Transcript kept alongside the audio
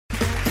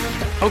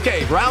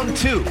Okay, round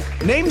two.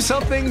 Name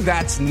something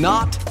that's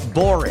not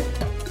boring.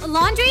 A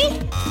laundry?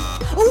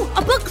 Ooh, a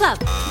book club.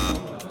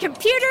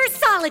 Computer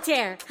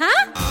solitaire,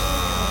 huh?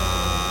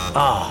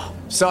 Ah,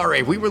 oh,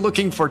 sorry, we were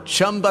looking for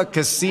Chumba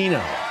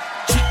Casino.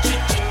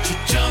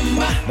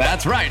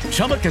 That's right,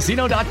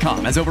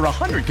 ChumbaCasino.com has over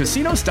 100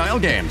 casino-style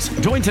games.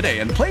 Join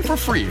today and play for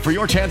free for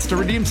your chance to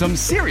redeem some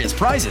serious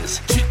prizes.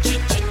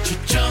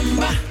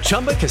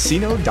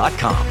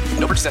 ChumbaCasino.com.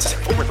 No purchase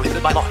necessary. Void where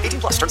prohibited by law.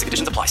 18 plus. Terms and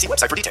conditions apply. See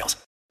website for details.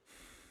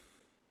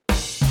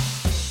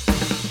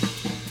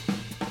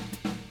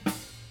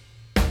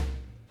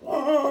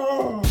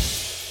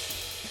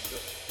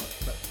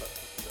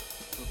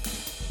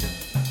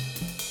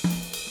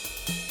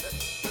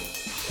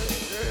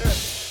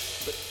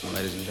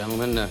 Ladies and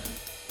gentlemen,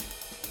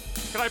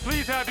 can I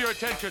please have your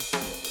attention?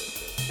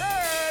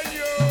 Can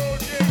you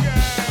dig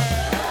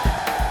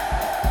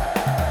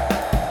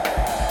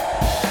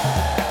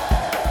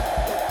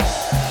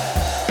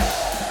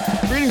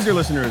it? Greetings, dear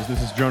listeners.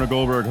 This is Jonah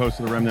Goldberg, host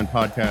of the Remnant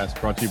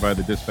Podcast, brought to you by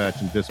the Dispatch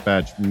and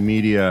Dispatch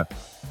Media.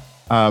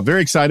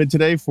 Very excited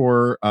today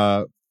for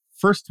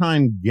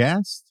first-time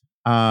guest,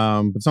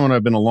 but someone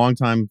I've been a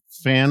long-time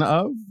fan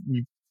of.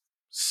 We've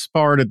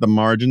sparred at the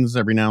margins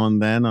every now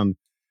and then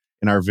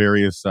in our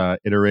various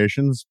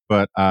iterations,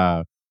 but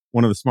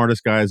one of the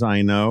smartest guys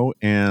I know,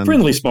 and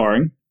friendly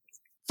sparring,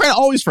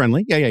 always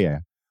friendly. Yeah.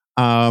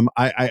 I'm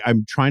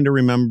trying to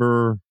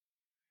remember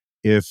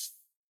if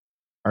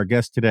our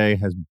guest today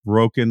has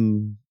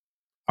broken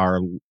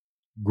our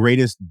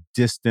greatest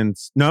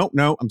distance. No,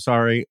 I'm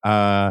sorry.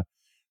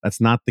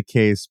 That's not the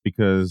case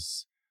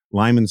because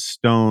Lyman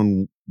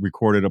Stone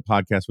recorded a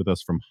podcast with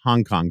us from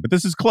Hong Kong, but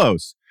this is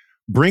close.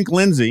 Brink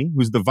Lindsay,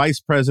 who's the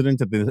vice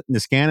president at the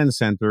Niskanen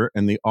Center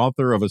and the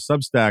author of a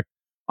Substack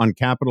on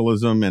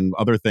capitalism and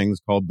other things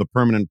called The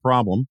Permanent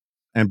Problem.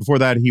 And before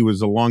that, he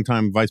was a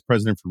longtime vice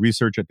president for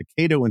research at the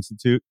Cato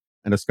Institute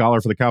and a scholar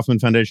for the Kaufman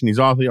Foundation. He's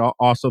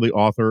also the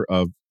author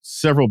of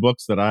several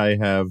books that I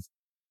have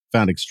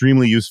found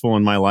extremely useful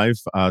in my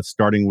life,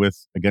 starting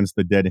with Against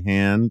the Dead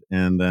Hand.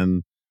 And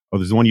then,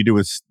 there's the one you do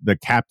with the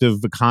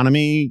Captured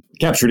Economy,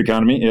 yes.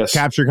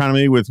 Captured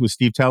Economy with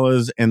Steve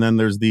Tellez. And then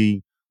there's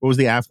what was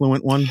the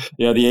affluent one?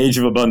 Yeah, The Age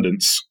of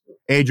Abundance.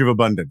 Age of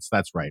Abundance,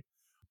 that's right.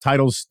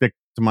 Titles stick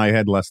to my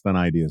head less than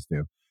ideas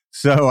do.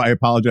 So I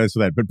apologize for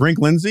that. But Brink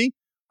Lindsay,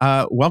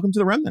 welcome to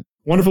the Remnant.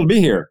 Wonderful to be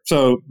here.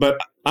 But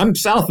I'm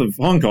south of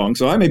Hong Kong,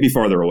 so I may be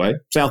farther away,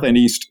 south and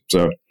east.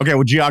 So okay,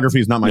 well,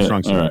 geography is not my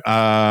strong suit. Right.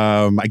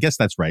 I guess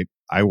that's right.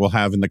 I will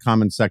have in the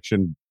comment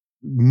section,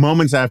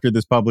 moments after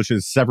this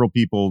publishes, several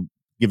people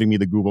giving me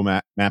the Google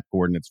map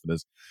coordinates for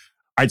this.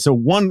 All right, so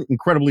one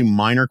incredibly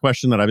minor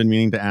question that I've been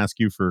meaning to ask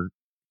you for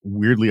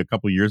weirdly a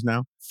couple years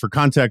now. For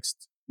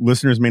context,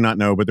 listeners may not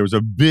know, but there was a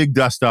big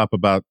dust up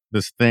about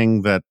this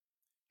thing that,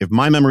 if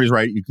my memory is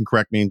right, you can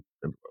correct me.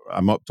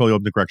 I'm totally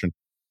open to correction.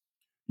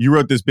 You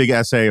wrote this big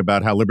essay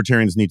about how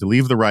libertarians need to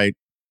leave the right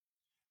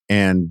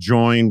and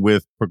join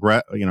with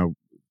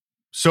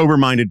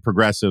sober-minded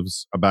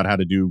progressives about how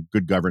to do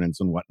good governance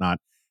and whatnot.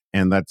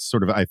 And that's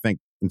sort of, I think,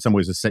 in some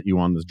ways has set you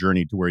on this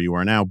journey to where you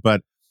are now.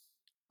 But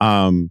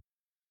two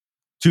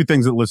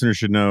things that listeners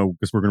should know,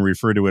 because we're going to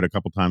refer to it a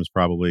couple times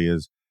probably,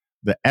 is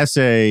the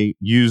essay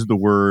used the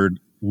word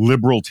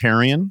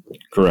libertarian.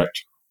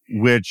 Correct.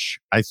 Which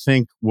I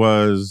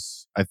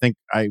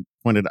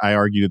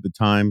argued at the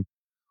time,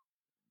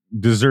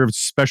 deserves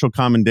special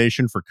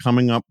commendation for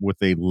coming up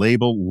with a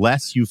label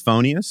less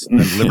euphonious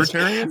than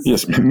libertarian.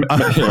 Yes,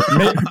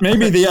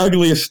 maybe the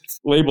ugliest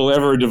label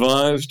ever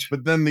devised.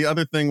 But then the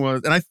other thing was,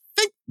 and I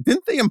think,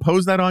 didn't they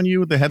impose that on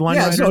you, the headline?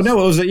 Yeah,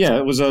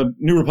 it was a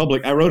New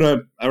Republic. I wrote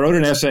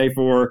an essay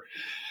for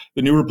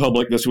the New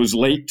Republic. This was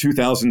late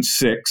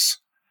 2006.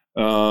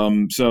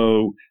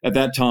 So at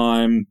that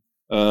time,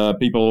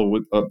 people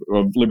of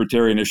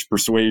libertarianish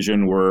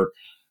persuasion were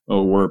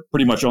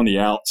pretty much on the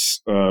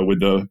outs with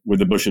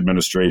the Bush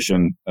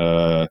administration.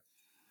 Most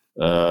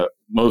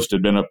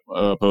had been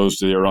opposed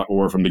to the Iraq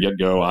War from the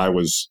get-go. I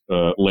was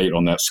late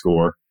on that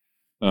score,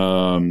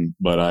 and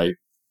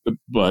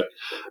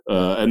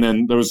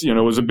then there was, it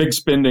was a big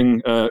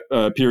spending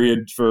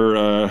period for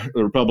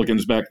the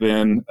Republicans back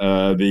then.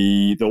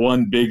 The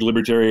one big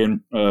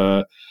libertarian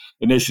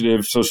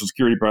initiative, Social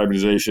Security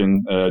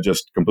privatization,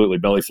 just completely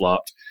belly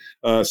flopped.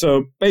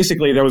 So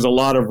basically, there was a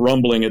lot of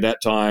rumbling at that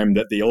time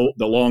that the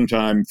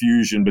longtime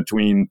fusion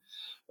between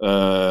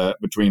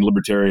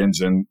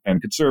libertarians and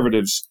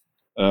conservatives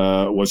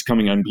was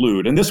coming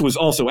unglued. And this was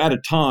also at a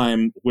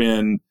time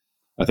when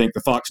I think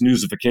the Fox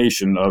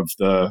Newsification of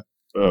the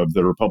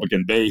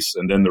Republican base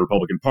and then the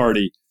Republican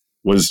Party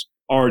was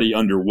already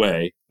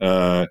underway.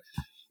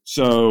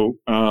 So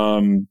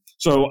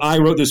I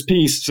wrote this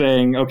piece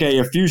saying, okay,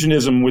 if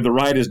fusionism with the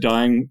right is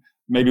dying,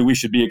 maybe we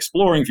should be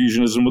exploring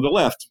fusionism with the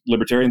left.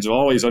 Libertarians have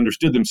always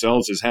understood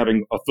themselves as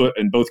having a foot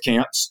in both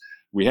camps.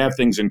 We have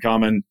things in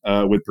common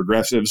with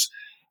progressives.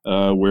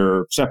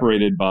 We're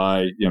separated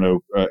by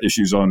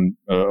issues on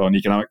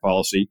economic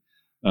policy,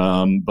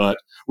 but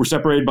we're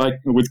separated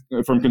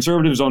from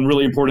conservatives on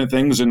really important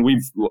things. And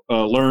we've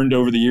learned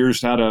over the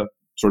years how to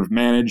sort of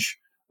manage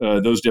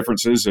those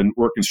differences and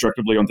work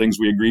constructively on things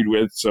we agreed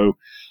with. So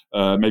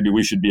maybe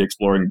we should be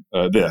exploring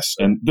this.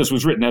 And this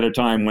was written at a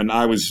time when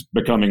I was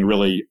becoming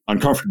really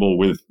uncomfortable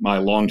with my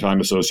longtime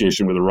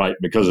association with the right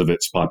because of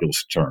its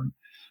populist turn.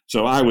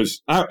 So I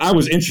was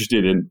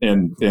interested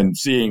in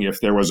seeing if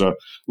there was a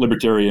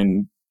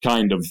libertarian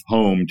kind of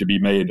home to be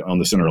made on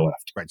the center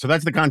left. Right. So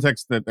that's the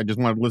context that I just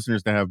wanted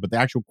listeners to have. But the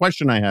actual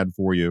question I had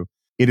for you,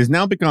 it has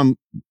now become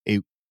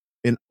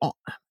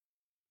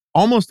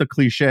almost a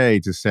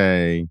cliche to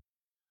say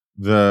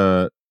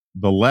the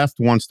left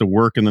wants to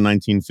work in the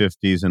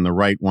 1950s and the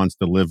right wants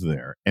to live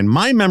there. And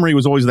my memory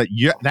was always that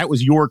that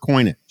was your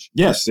coinage.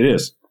 Yes, it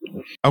is.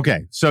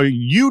 Okay. So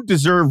you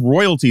deserve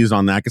royalties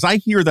on that, because I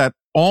hear that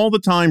all the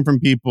time from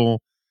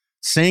people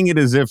saying it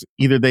as if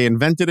either they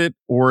invented it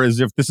or as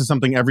if this is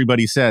something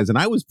everybody says. And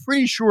I was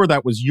pretty sure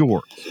that was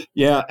yours.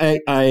 Yeah, I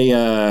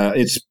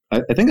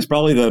think it's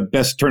probably the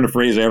best turn of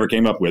phrase I ever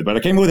came up with. But I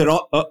came with it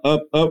up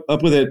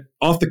with it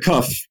off the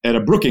cuff at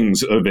a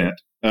Brookings event,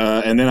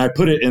 and then I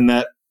put it in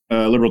that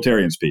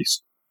Libertarians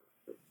piece.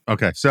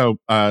 Okay, so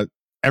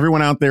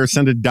everyone out there,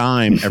 send a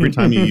dime every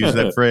time you use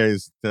that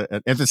phrase. You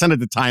have to send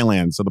it to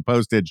Thailand, so the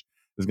postage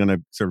is going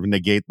to sort of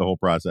negate the whole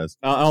process.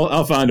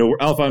 I'll find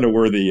a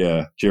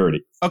worthy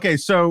charity. Okay,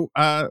 so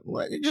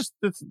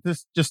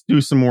just do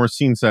some more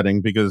scene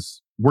setting,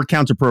 because we're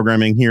counter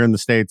programming here in the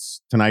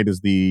States. Tonight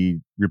is the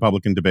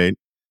Republican debate.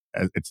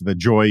 It's the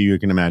joy you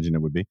can imagine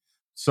it would be.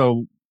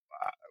 So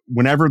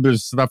whenever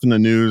there's stuff in the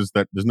news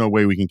that there's no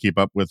way we can keep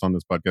up with on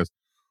this podcast,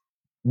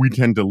 we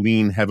tend to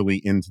lean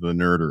heavily into the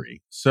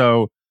nerdery.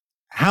 So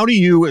how do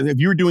you, if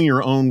you're doing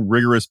your own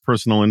rigorous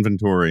personal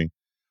inventory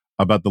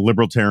about the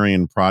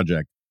libertarian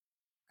project,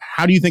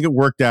 how do you think it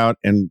worked out?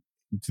 And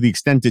to the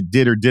extent it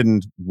did or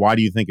didn't, why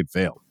do you think it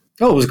failed?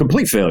 Oh, it was a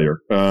complete failure,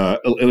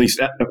 at least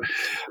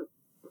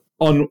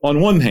on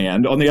one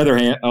hand. On the other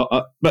hand,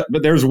 but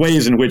there's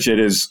ways in which it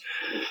has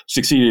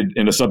succeeded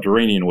in a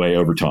subterranean way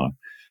over time.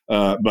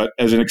 But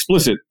as an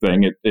explicit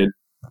thing,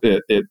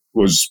 it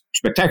was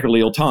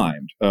spectacularly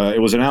ill-timed.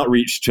 It was an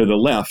outreach to the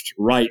left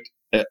right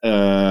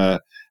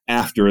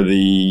after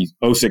the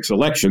 2006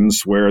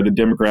 elections, where the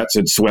Democrats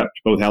had swept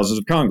both houses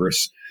of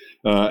Congress,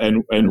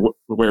 and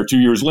where 2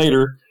 years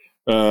later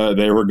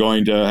they were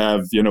going to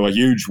have a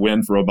huge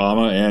win for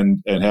Obama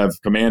and have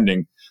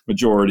commanding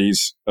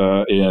majorities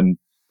in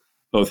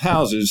both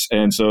houses.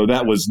 And so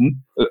that was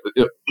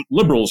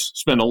liberals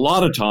spend a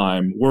lot of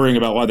time worrying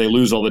about why they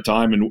lose all the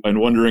time and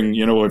wondering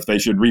if they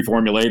should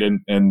reformulate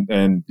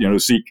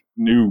and seek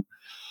new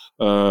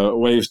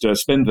ways to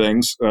spin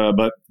things.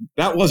 But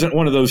that wasn't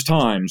one of those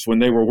times when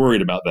they were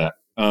worried about that.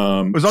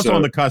 It was also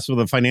on the cusp of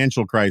the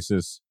financial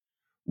crisis,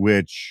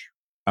 which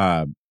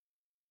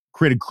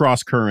created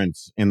cross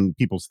currents in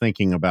people's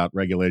thinking about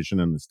regulation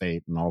in the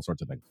state and all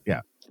sorts of things.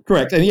 Yeah.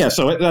 Correct. And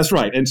so that's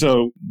right. And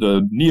so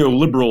the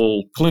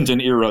neoliberal Clinton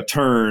era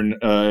turn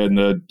in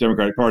the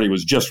Democratic Party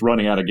was just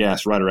running out of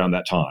gas right around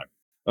that time.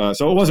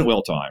 So it wasn't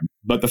well timed.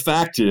 But the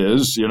fact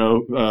is,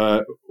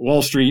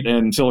 Wall Street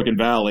and Silicon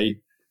Valley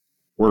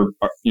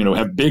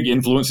have big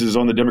influences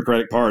on the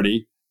Democratic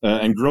Party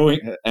and growing,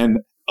 and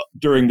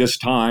during this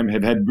time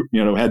have had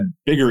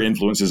bigger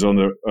influences on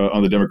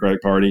the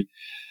Democratic Party,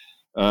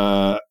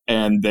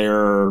 and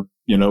they're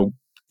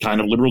kind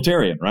of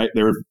libertarian, right?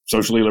 They're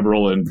socially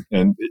liberal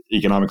and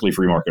economically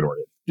free market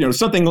oriented.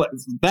 Something like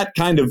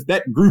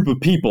that group of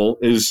people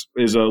is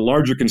a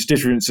larger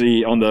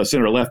constituency on the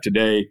center left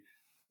today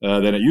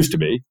than it used to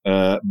be,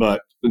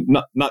 but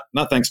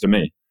not thanks to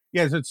me.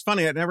 Yeah, so it's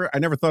funny. I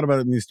never thought about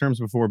it in these terms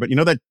before, but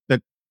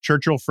that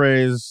Churchill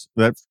phrase,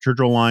 that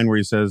Churchill line where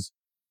he says,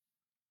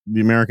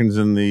 the Americans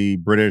and the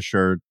British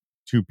are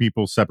two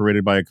people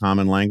separated by a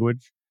common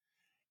language.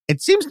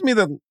 It seems to me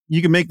that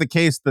you can make the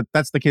case that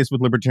that's the case with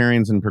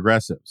libertarians and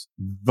progressives.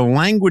 The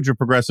language of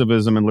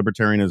progressivism and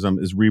libertarianism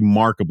is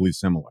remarkably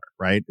similar,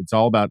 right? It's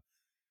all about,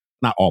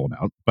 not all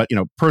about, but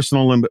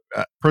personal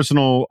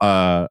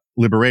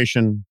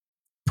liberation,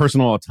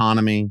 personal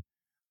autonomy,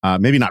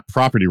 maybe not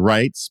property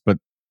rights, but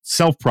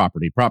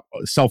self-property,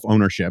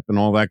 self-ownership, and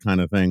all that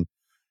kind of thing.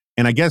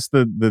 And I guess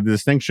the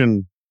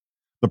distinction,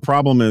 the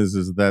problem is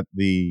that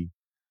the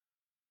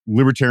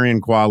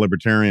libertarian qua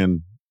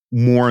libertarian,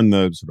 more in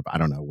the sort of, I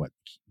don't know what,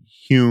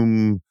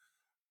 Hume,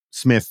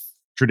 Smith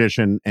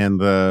tradition, and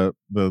the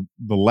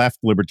left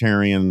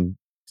libertarian,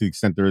 to the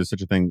extent there is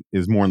such a thing,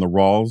 is more in the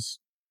Rawls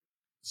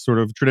sort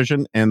of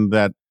tradition, and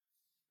that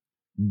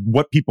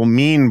what people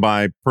mean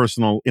by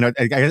personal,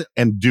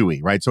 and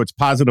Dewey, right? So it's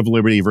positive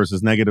liberty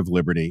versus negative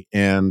liberty,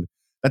 and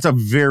that's a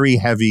very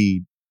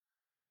heavy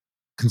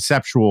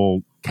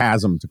conceptual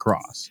chasm to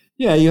cross.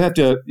 Yeah, you have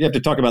to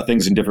talk about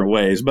things in different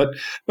ways, but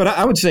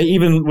I would say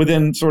even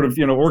within sort of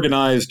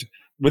organized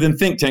within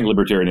think tank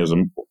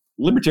libertarianism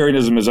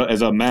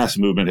as a mass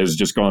movement has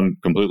just gone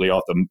completely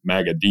off the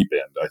MAGA deep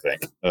end, I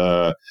think.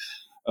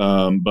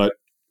 But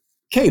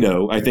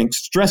Cato, I think,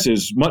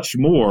 stresses much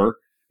more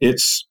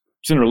its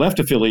center-left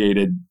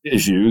affiliated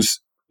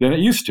issues than it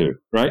used to,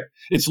 right?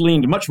 It's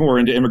leaned much more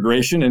into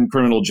immigration and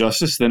criminal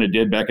justice than it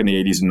did back in the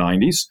 80s and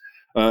 90s.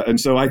 And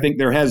so I think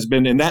there has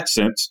been, in that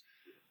sense,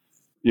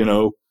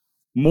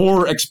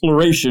 more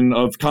exploration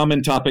of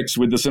common topics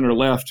with the center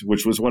left,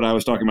 which was what I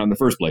was talking about in the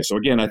first place. So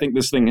again, I think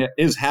this thing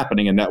is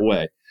happening in that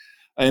way.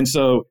 And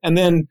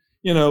then,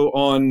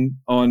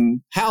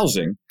 on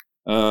housing,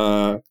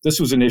 this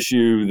was an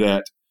issue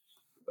that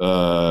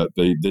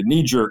the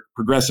knee-jerk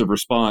progressive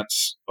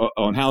response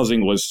on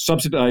housing was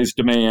subsidize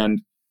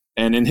demand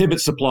and inhibit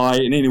supply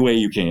in any way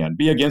you can.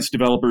 Be against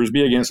developers,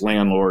 be against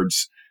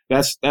landlords.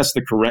 That's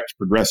the correct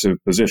progressive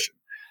position.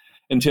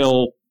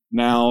 Until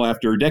now,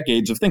 after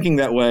decades of thinking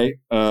that way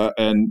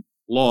and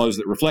laws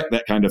that reflect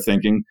that kind of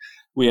thinking,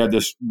 we had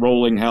this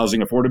rolling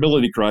housing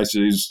affordability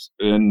crisis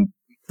in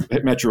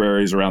metro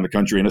areas around the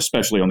country, and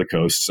especially on the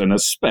coasts, and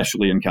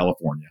especially in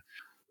California.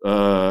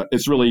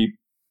 It's really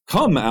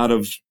come out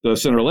of the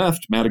center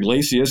left. Matt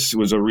Iglesias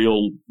was a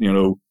real,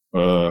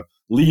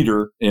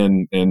 leader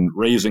in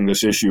raising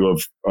this issue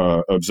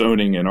of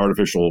zoning and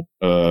artificial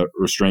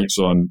restraints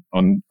on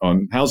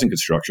housing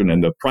construction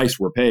and the price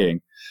we're paying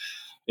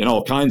in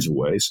all kinds of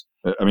ways.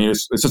 I mean,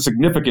 it's a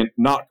significant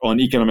knock on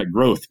economic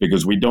growth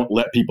because we don't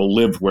let people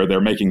live where they're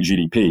making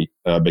GDP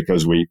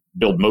because we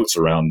build moats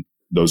around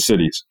those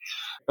cities.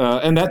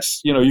 And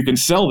that's, you can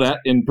sell that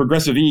in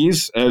progressive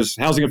ease as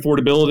housing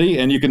affordability,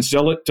 and you can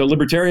sell it to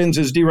libertarians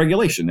as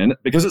deregulation, and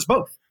because it's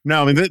both.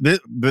 No, I mean,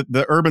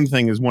 the urban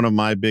thing is one of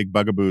my big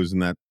bugaboos in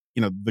that,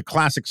 the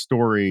classic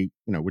story,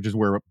 which is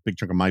where a big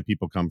chunk of my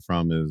people come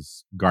from,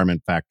 is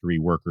garment factory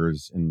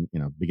workers in,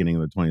 beginning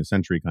of the 20th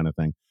century kind of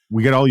thing.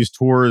 We get all these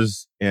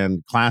tours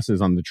and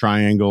classes on the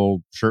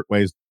triangle,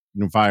 shirtwaist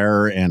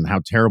fire, and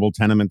how terrible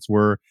tenements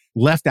were.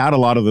 Left out a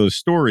lot of those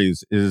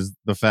stories is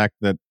the fact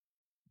that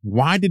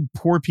why did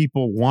poor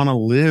people want to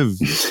live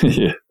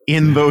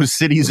in those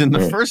cities in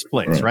the first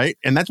place, right?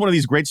 And that's one of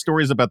these great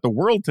stories about the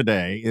world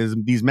today is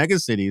these mega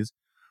cities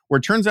where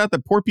it turns out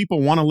that poor people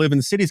want to live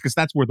in cities because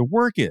that's where the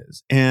work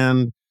is.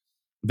 And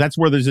that's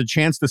where there's a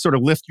chance to sort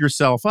of lift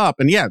yourself up.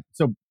 And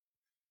so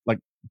like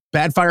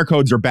bad fire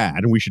codes are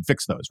bad and we should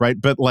fix those, right?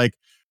 But like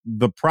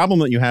the problem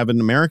that you have in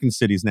American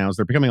cities now is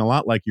they're becoming a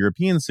lot like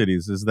European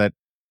cities, is that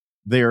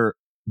they're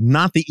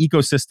not the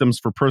ecosystems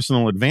for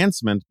personal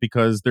advancement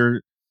because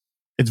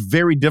it's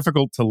very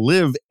difficult to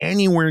live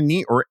anywhere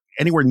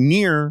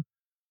near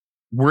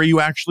where you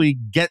actually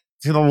get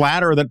to the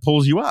ladder that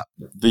pulls you up.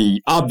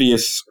 The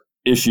obvious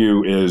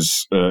issue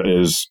is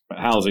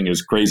housing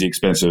is crazy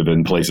expensive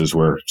in places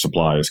where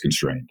supply is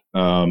constrained.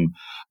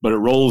 But it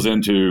rolls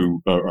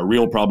into a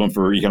real problem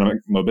for economic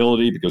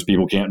mobility because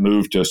people can't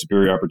move to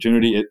superior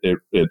opportunity.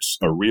 It's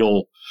a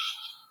real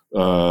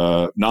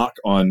knock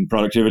on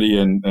productivity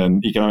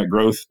and economic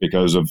growth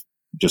because of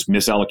just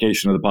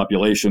misallocation of the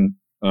population.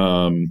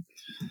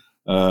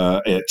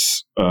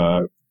 It's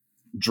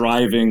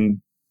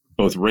driving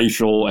both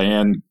racial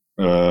and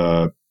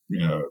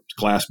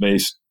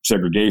class-based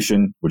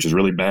segregation, which is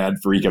really bad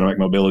for economic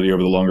mobility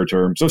over the longer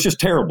term. So it's just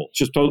terrible. It's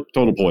just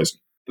total poison.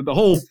 The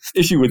whole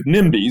issue with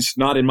NIMBYs,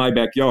 not in my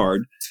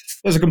backyard,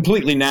 is a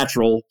completely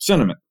natural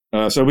sentiment.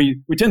 So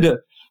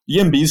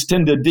YIMBYs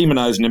tend to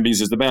demonize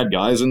NIMBYs as the bad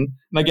guys, and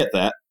I get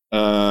that.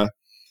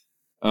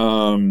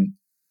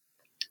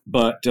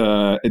 But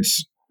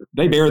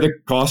they bear the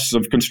costs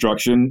of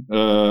construction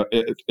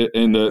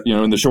in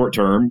the short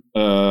term,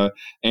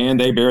 and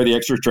they bear the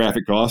extra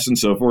traffic costs and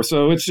so forth.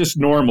 So it's just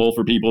normal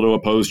for people to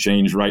oppose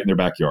change right in their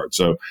backyard.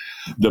 So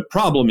the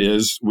problem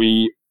is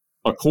we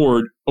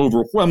accord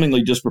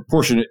overwhelmingly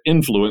disproportionate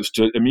influence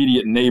to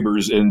immediate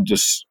neighbors in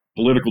just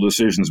political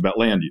decisions about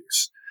land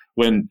use,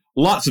 when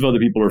lots of other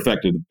people are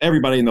affected.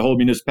 Everybody in the whole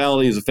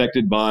municipality is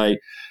affected by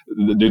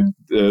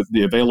the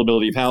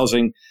availability of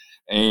housing.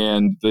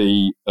 And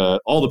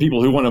all the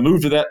people who want to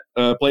move to that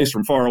place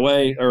from far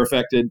away are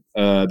affected.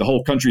 The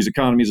whole country's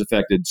economy is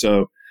affected.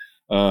 So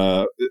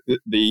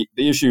the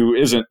issue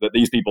isn't that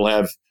these people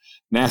have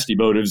nasty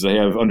motives; they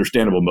have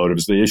understandable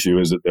motives. The issue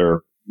is that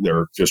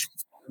they're just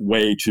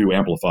way too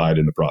amplified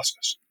in the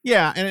process.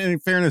 Yeah, and in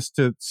fairness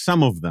to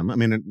some of them, I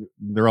mean,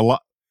 there are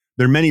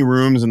many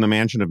rooms in the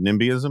mansion of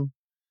NIMBYism,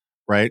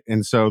 right?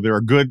 And so there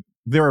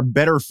are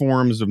better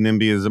forms of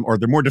NIMBYism, or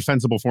they're more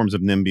defensible forms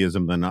of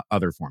NIMBYism than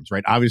other forms,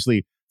 right? Obviously,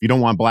 if you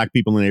don't want black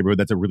people in the neighborhood,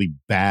 that's a really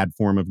bad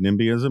form of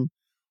NIMBYism.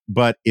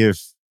 But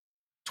if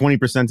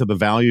 20% of the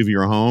value of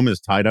your home is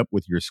tied up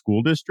with your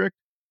school district,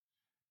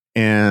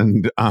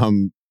 and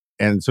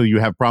so you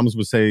have problems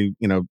with, say,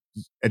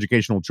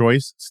 educational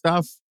choice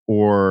stuff,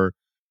 or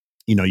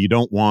you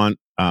don't want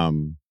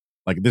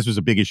like this was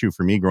a big issue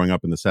for me growing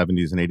up in the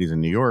 70s and 80s in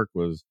New York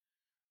was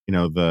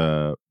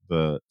the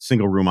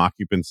single room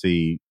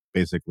occupancy,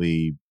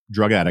 basically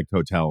drug addict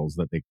hotels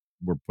that they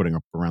were putting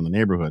up around the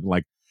neighborhood.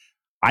 Like,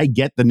 I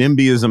get the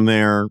NIMBYism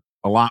there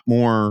a lot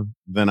more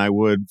than I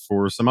would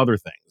for some other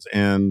things.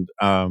 And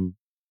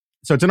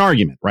so it's an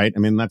argument, right? I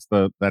mean, that's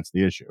the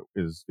issue,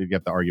 is you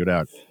have to argue it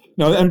out.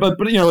 No, but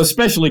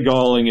especially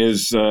galling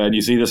is, and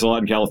you see this a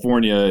lot in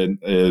California,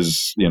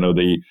 is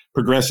the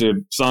progressive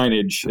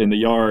signage in the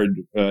yard.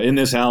 In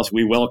this house,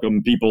 we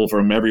welcome people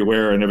from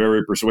everywhere and of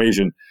every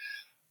persuasion.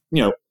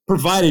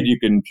 provided you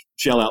can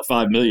shell out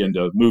 $5 million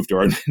to move to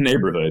our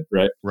neighborhood,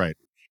 right? Right.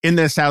 In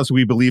this house,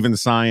 we believe in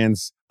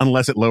science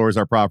unless it lowers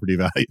our property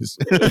values.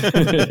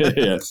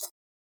 Yes.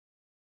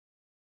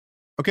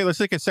 Okay, let's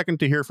take a second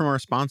to hear from our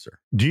sponsor.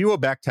 Do you owe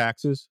back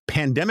taxes?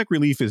 Pandemic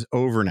relief is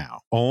over now.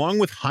 Along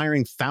with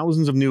hiring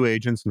thousands of new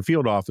agents and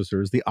field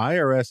officers, the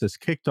IRS has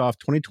kicked off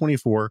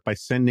 2024 by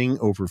sending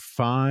over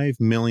 5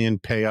 million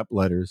pay-up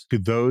letters to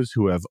those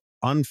who have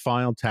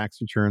unfiled tax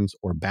returns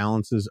or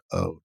balances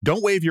owed.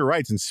 Don't waive your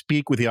rights and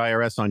speak with the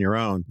IRS on your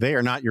own. They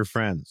are not your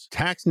friends.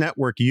 Tax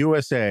Network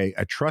USA,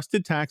 a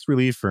trusted tax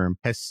relief firm,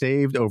 has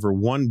saved over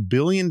 $1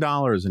 billion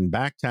in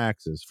back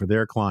taxes for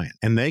their clients,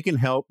 and they can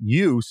help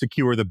you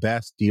secure the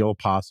best deal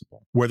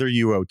possible. Whether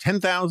you owe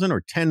 $10,000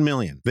 or $10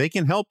 million, they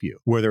can help you.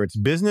 Whether it's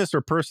business or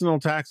personal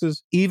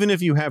taxes, even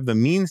if you have the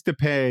means to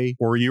pay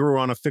or you're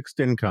on a fixed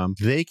income,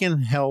 they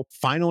can help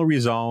finally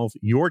resolve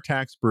your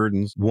tax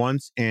burdens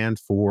once and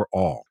for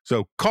all.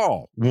 So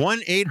call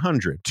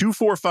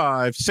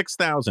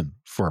 1-800-245-6000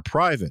 for a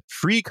private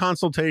free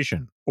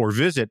consultation or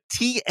visit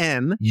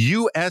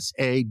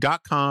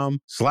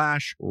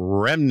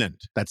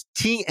tnusa.com/remnant. That's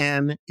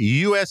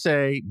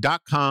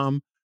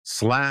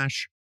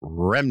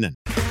tnusa.com/remnant.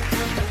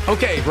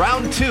 Okay,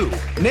 round two.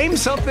 Name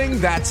something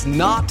that's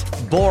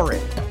not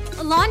boring.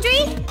 A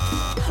laundry?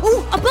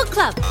 Ooh, a book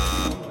club.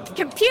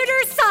 Computer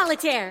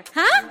solitaire,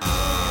 huh?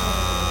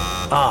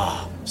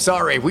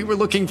 Sorry, we were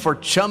looking for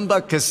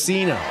Chumba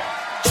Casino.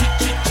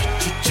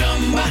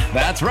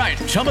 That's right.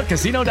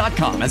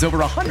 ChumbaCasino.com has over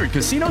 100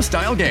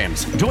 casino-style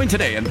games. Join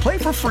today and play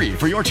for free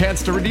for your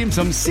chance to redeem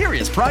some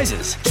serious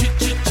prizes.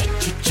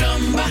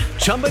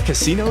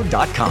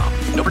 ChumbaCasino.com.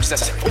 No purchase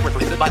necessary. Void where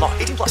prohibited by law.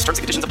 18+ terms and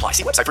conditions apply.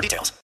 See website for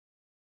details.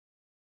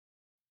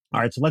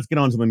 All right, so let's get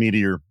on to the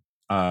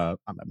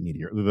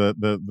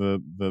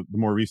the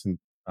more recent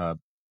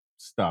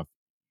stuff.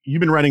 You've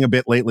been writing a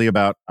bit lately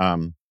about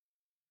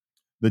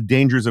the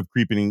dangers of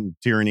creeping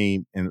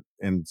tyranny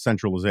and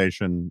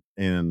centralization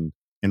and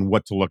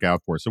what to look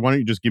out for. So why don't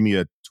you just give me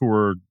a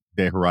tour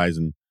de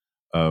horizon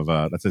of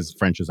that's as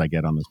French as I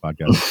get on this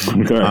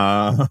podcast.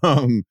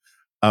 Okay.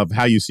 Of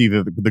how you see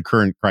the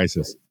current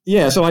crisis.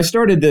 Yeah, so I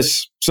started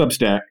this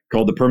Substack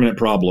called The Permanent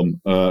Problem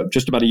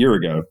just about a year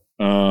ago.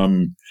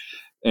 And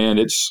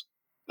it's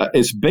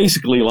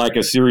basically like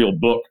a serial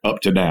book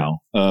up to now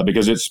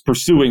because it's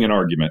pursuing an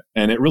argument.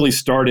 And it really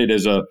started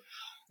as a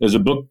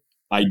book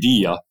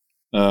idea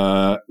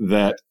that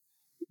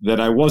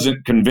I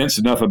wasn't convinced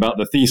enough about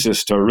the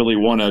thesis to really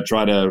want to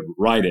try to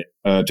write it.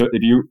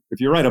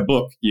 If you write a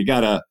book, you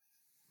gotta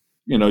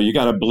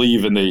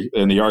believe in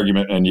the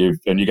argument and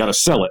you gotta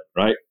sell it,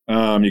 right?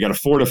 You gotta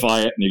fortify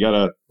it and you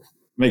gotta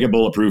make it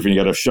bulletproof and you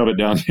gotta shove it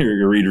down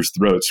your readers'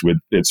 throats with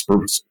its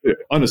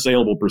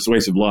unassailable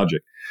persuasive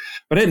logic.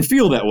 But I didn't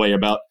feel that way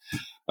about.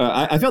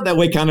 I felt that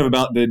way kind of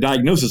about the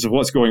diagnosis of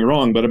what's going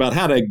wrong, but about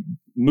how to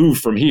move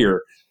from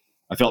here,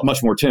 I felt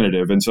much more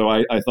tentative. And so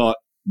I thought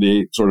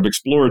the sort of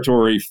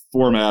exploratory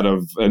format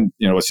of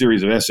a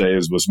series of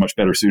essays was much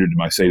better suited to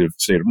my state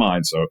of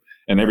mind. So,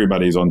 and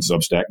everybody's on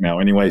Substack now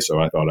anyway, so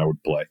I thought I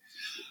would play.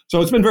 So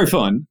it's been very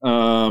fun.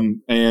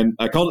 And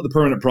I called it The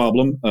Permanent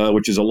Problem,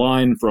 which is a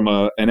line from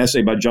an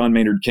essay by John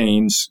Maynard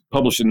Keynes,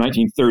 published in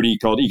 1930,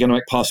 called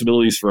Economic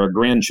Possibilities for Our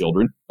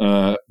Grandchildren,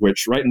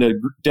 which right in the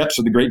depths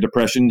of the Great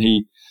Depression,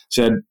 he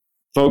said,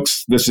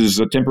 folks, this is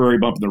a temporary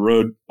bump in the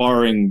road,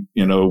 barring,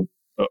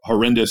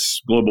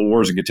 horrendous global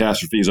wars and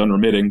catastrophes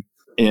unremitting.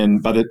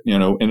 And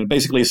in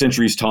basically a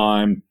century's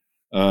time,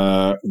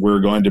 we're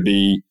going to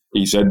be,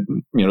 he said,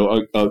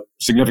 a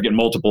significant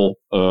multiple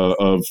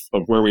of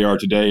where we are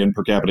today in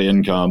per capita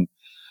income.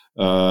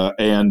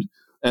 And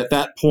at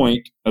that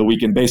point, we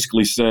can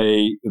basically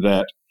say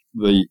that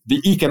the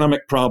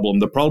economic problem,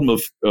 the problem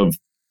of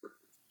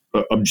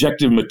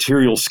objective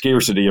material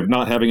scarcity, of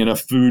not having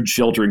enough food,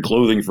 shelter, and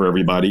clothing for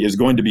everybody, is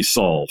going to be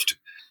solved.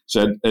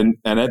 So, and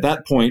at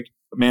that point,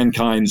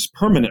 mankind's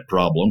permanent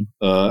problem,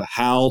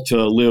 how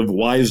to live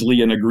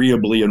wisely and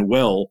agreeably and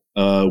well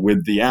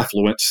with the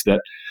affluence that,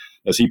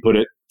 as he put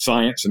it,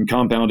 science and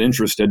compound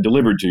interest had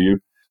delivered to you.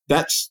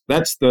 That's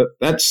the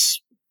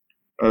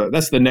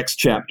next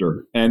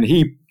chapter. And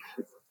he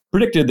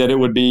predicted that it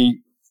would be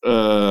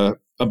a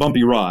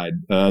bumpy ride,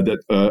 that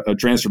a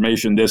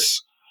transformation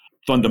this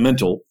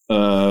fundamental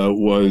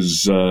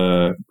was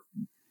going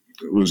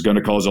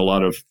to cause a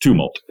lot of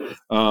tumult.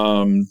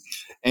 I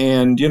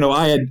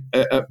had,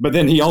 but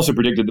then he also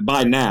predicted that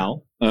by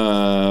now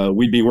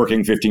we'd be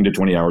working 15 to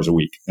 20 hours a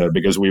week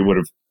because we would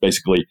have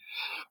basically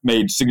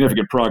made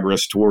significant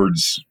progress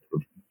towards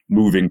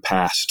moving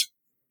past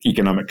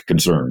economic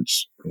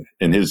concerns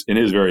in his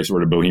very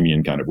sort of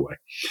bohemian kind of way.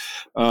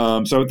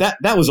 So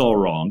that was all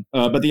wrong.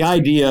 But the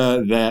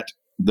idea that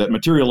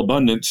material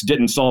abundance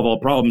didn't solve all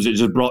problems, it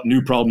just brought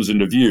new problems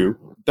into view.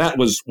 That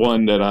was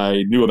one that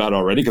I knew about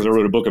already because I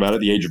wrote a book about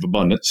it, The Age of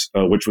Abundance,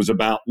 which was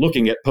about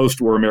looking at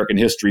post-war American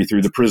history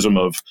through the prism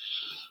of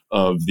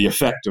the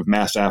effect of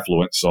mass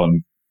affluence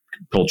on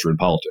culture and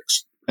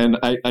politics. And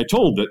I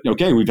told that,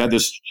 okay, we've had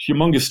this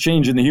humongous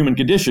change in the human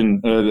condition.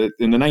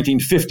 In the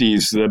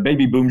 1950s, the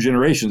baby boom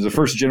generations, the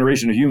first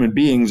generation of human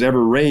beings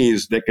ever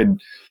raised that could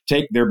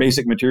take their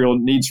basic material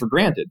needs for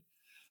granted.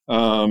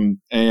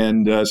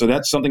 So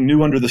that's something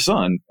new under the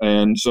sun.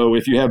 And so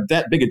if you have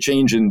that big a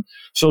change in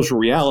social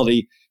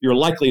reality, you're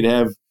likely to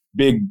have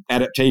big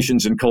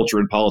adaptations in culture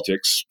and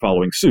politics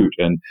following suit.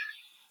 And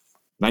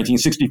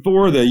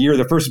 1964, the year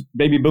the first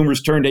baby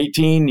boomers turned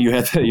 18, you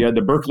had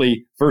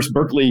the first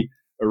Berkeley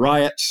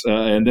riots,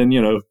 and then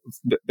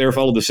there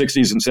followed the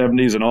 60s and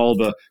 70s and all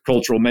the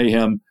cultural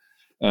mayhem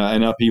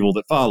and upheaval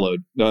that followed.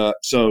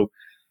 So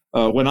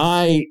when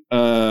I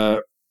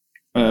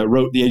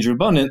wrote The Age of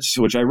Abundance,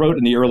 which I wrote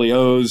in the early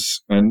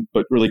O's,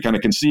 but really kind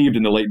of conceived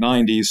in the late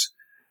 90s,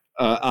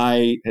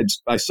 I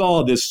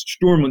saw this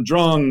Sturm und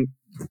Drang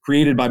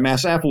created by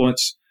mass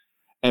affluence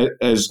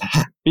as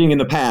being in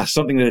the past,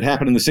 something that had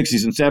happened in the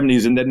 60s and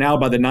 70s, and that now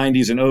by the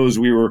 90s and O's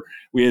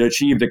we had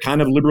achieved a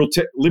kind of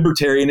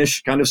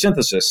libertarianish kind of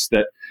synthesis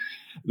that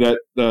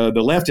the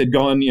left had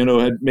gone,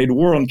 had made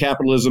war on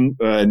capitalism,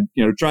 and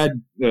tried,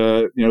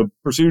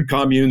 pursued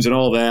communes and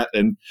all that,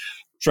 and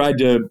tried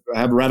to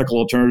have radical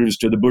alternatives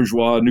to the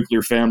bourgeois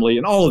nuclear family,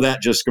 and all of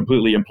that just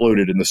completely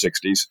imploded in the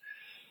 60s.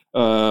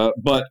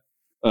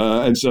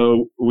 And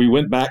so we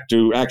went back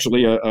to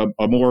actually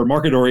a more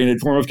market-oriented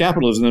form of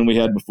capitalism than we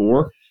had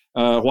before,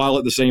 while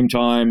at the same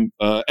time,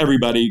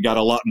 everybody got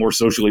a lot more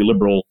socially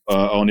liberal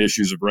on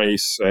issues of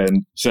race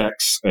and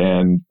sex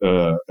and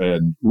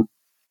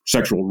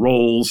sexual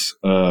roles,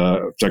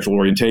 sexual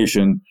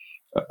orientation.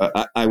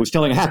 I was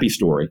telling a happy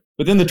story.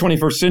 But then the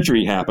 21st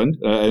century happened,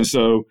 and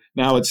so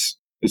now it's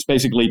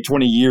basically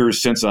 20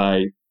 years since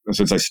I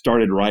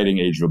started writing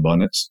Age of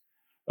Abundance.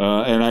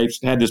 And I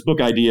had this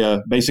book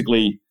idea.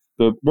 Basically,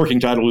 the working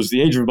title was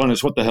The Age of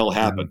Abundance, What the Hell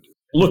Happened?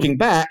 Looking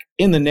back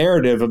in the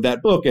narrative of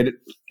that book, it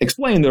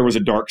explained there was a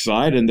dark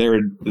side and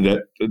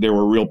that there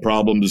were real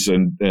problems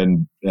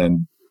and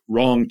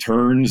wrong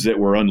turns that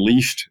were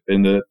unleashed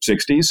in the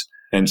 60s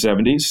and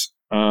 70s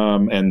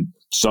and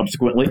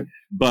subsequently.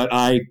 But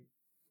I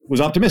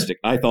was optimistic.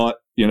 I thought,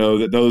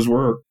 that those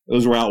were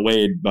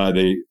outweighed by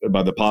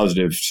the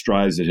positive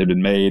strides that had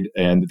been made,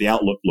 and the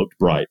outlook looked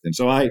bright. And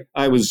so I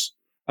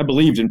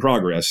believed in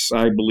progress.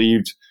 I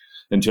believed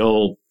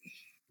until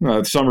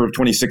the summer of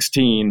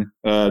 2016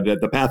 that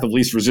the path of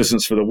least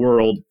resistance for the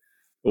world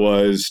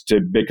was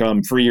to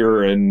become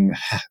freer and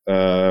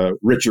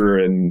richer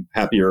and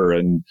happier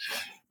and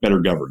better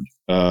governed.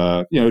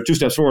 2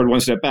 steps forward, 1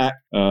 step back.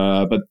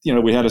 But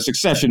we had a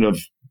succession of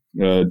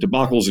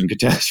debacles and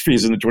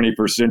catastrophes in the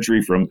 21st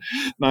century, from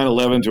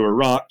 9/11 to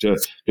Iraq to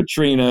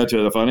Katrina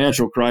to the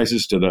financial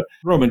crisis to the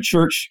Roman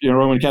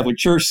Catholic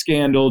Church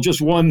scandal.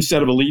 Just one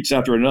set of elites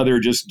after another,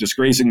 just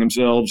disgracing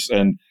themselves,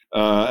 and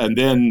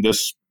then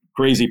this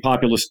crazy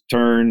populist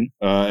turn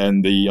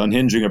and the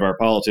unhinging of our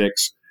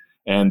politics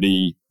and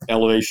the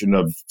elevation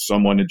of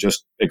someone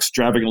just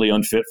extravagantly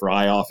unfit for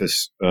high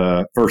office,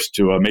 first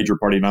to a major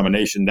party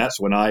nomination. That's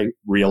when I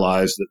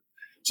realized that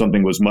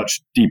something was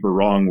much deeper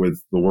wrong with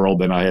the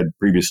world than I had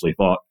previously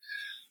thought.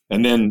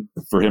 And then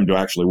for him to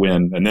actually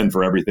win, and then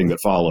for everything that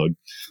followed.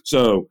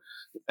 So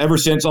ever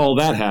since all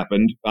that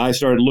happened, I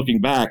started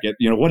looking back at,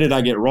 what did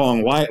I get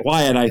wrong?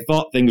 Why had I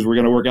thought things were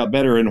going to work out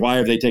better, and why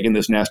have they taken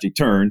this nasty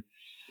turn?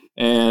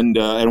 And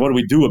what do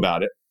we do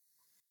about it?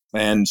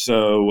 And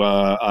so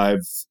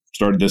I've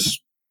started this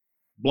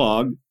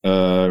blog,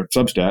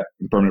 Substack,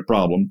 The Permanent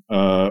Problem,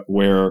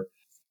 where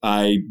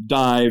I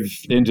dive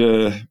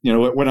into,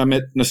 when I'm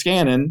at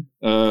Niskanen,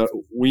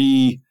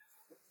 we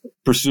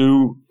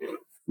pursue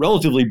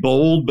relatively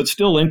bold but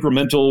still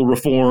incremental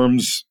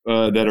reforms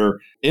that are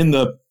in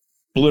the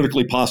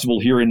politically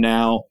possible here and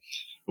now.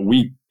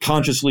 We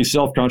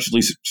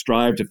self-consciously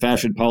strive to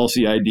fashion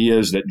policy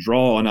ideas that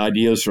draw on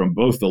ideas from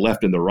both the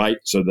left and the right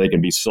so they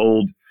can be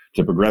sold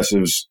to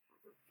progressives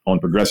on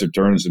progressive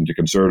terms and to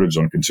conservatives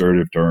on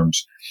conservative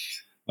terms.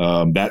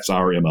 That's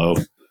our MO.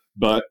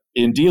 But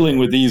in dealing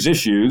with these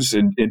issues,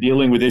 and in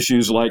dealing with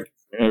issues like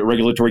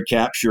regulatory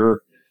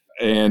capture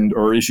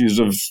or issues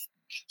of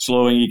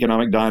slowing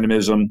economic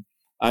dynamism,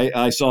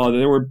 I saw that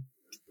there were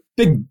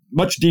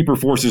much deeper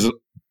forces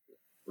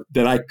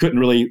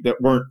that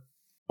weren't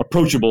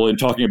approachable in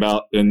talking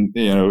about in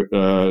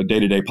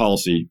day-to-day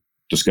policy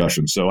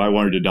discussions. So I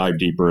wanted to dive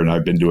deeper, and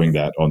I've been doing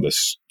that on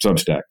this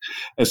Substack.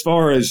 As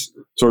far as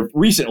sort of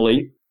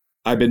recently,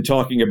 I've been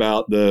talking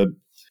about the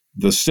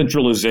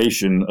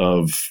centralization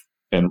of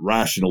and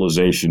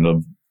rationalization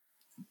of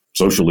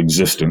social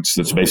existence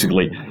that's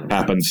basically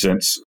happened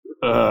since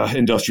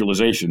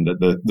industrialization,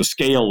 that the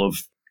scale of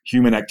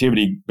human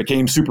activity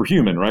became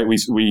superhuman, right?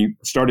 We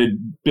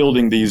started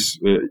building these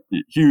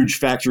huge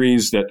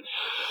factories that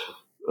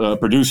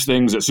produce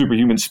things at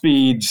superhuman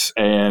speeds,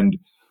 and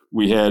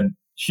we had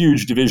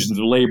huge divisions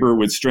of labor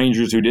with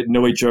strangers who didn't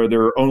know each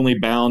other, only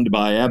bound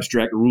by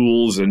abstract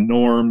rules and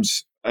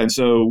norms. And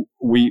so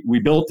we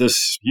built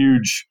this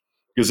huge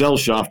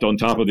Gesellschaft on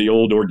top of the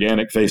old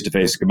organic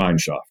face-to-face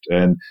Gemeinschaft.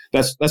 And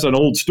that's an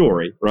old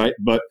story, right?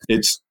 But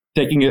it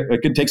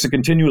takes a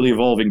continually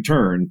evolving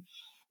turn.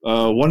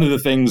 one of the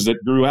things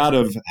that grew out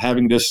of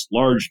having this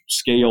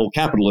large-scale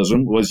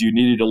capitalism was you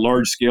needed a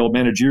large-scale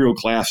managerial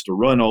class to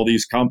run all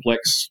these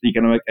complex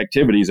economic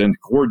activities and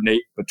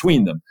coordinate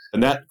between them.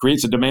 And that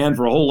creates a demand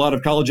for a whole lot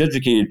of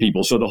college-educated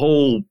people. So the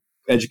whole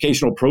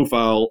educational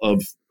profile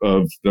of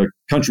the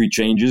country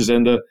changes,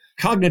 and the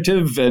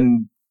cognitive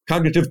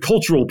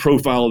cultural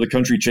profile of the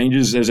country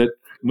changes as it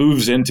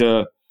moves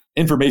into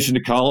information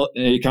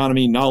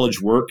economy,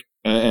 knowledge work,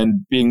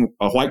 and being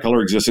a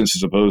white-collar existence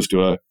as opposed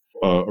to a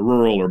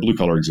rural or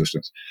blue-collar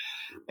existence.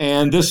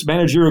 And this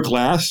managerial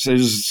class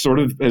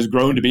has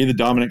grown to be the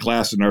dominant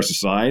class in our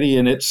society,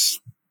 and it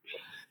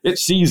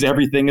sees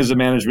everything as a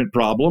management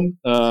problem,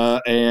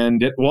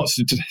 and it wants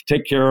to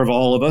take care of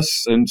all of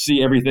us and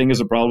see everything as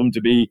a problem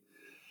to be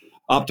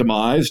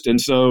optimized. And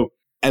so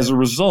as a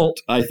result,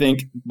 I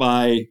think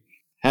by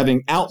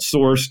having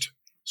outsourced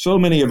so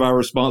many of our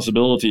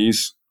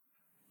responsibilities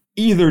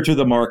either to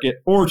the market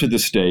or to the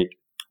state,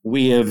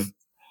 we have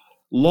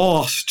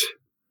lost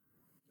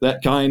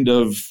that kind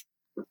of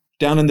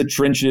down in the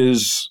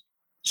trenches,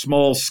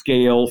 small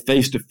scale,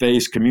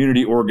 face-to-face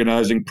community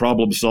organizing,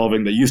 problem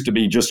solving that used to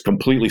be just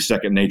completely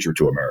second nature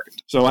to Americans.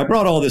 So I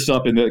brought all this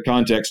up in the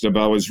context of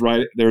I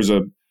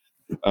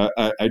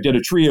did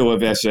a trio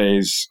of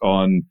essays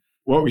on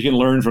what we can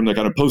learn from the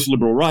kind of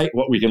post-liberal right,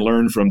 what we can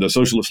learn from the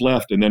socialist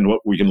left, and then what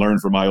we can learn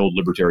from my old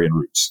libertarian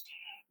roots.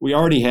 We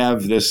already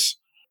have this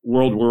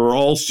world where we're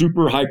all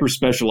super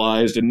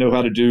hyper-specialized and know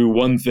how to do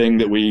one thing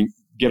that we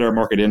get our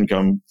market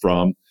income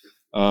from,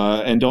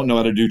 and don't know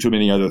how to do too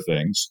many other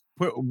things.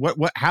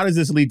 How does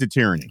this lead to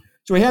tyranny?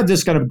 So we have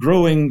this kind of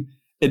growing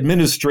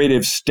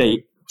administrative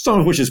state, some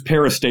of which is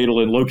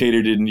parastatal and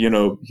located in,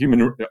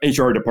 human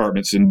HR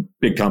departments in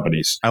big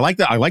companies. I like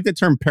that. I like the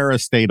term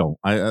parastatal.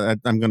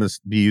 I'm going to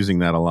be using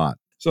that a lot.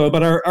 So,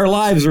 but our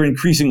lives are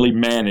increasingly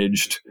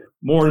managed.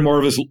 More and more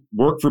of us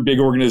work for big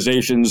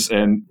organizations,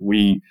 and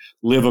we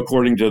live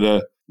according to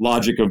the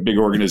logic of big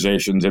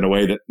organizations in a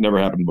way that never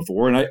happened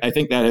before. And I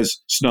think that has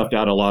snuffed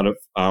out a lot of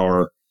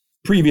our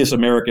previous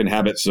American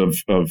habits of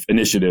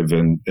initiative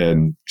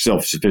and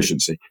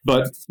self-sufficiency.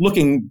 But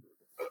looking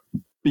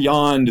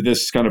beyond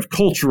this kind of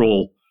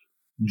cultural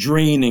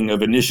draining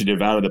of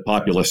initiative out of the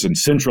populace and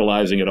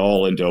centralizing it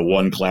all into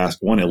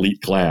one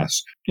elite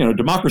class,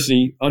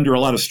 democracy under a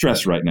lot of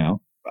stress right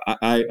now.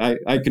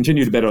 I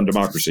continue to bet on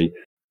democracy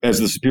as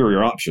the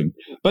superior option,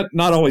 but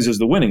not always as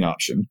the winning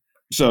option.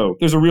 So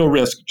there's a real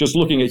risk. Just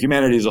looking at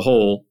humanity as a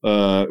whole,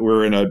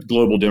 we're in a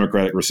global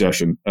democratic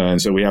recession,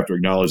 and so we have to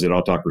acknowledge that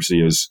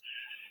autocracy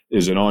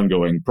is an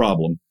ongoing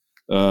problem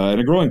and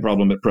a growing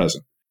problem at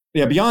present.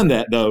 Yeah. Beyond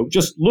that, though,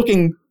 just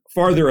looking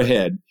farther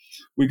ahead,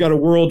 we've got a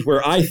world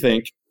where I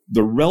think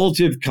the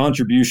relative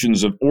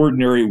contributions of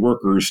ordinary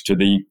workers to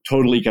the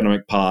total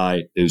economic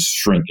pie is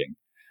shrinking.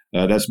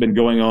 That's been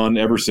going on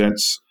ever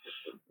since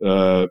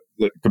the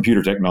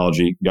computer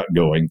technology got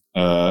going,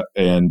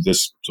 and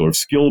this sort of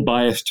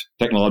skill-biased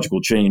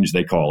technological change,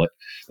 they call it.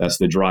 That's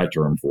the dry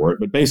term for it.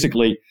 But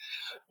basically,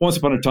 once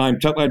upon a time,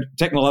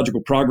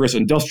 technological progress,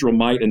 industrial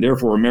might, and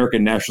therefore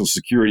American national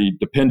security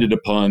depended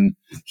upon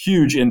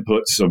huge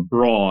inputs of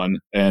brawn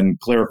and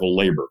clerical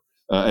labor.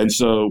 And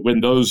so when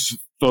those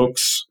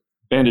folks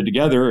banded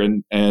together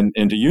and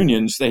into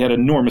unions, they had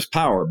enormous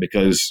power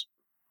because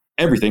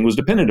everything was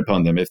dependent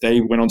upon them. If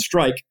they went on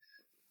strike,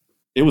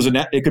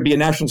 it could be a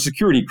national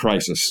security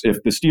crisis if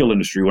the steel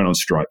industry went on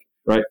strike,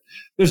 right?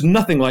 There's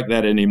nothing like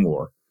that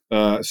anymore.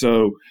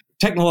 So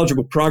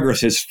technological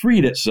progress has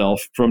freed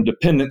itself from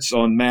dependence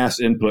on mass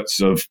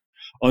inputs of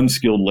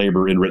unskilled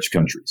labor in rich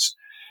countries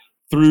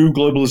through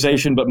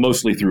globalization, but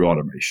mostly through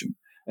automation.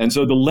 And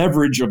so the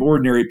leverage of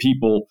ordinary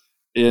people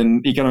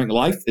in economic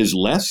life is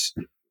less.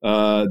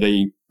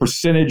 The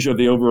percentage of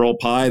the overall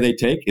pie they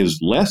take is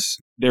less.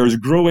 There is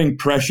growing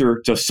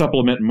pressure to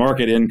supplement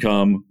market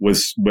income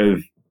with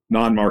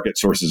non-market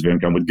sources of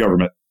income, with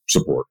government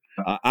support.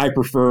 I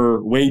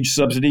prefer wage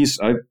subsidies.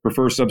 I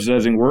prefer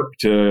subsidizing work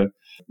to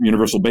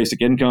universal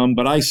basic income.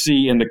 But I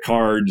see in the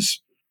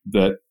cards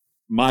that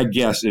my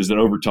guess is that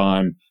over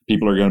time,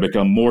 people are going to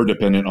become more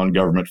dependent on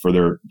government for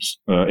their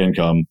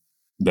income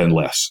than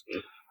less.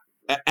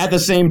 At the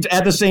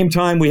same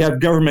time, we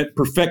have government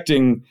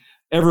perfecting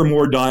ever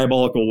more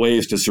diabolical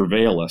ways to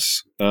surveil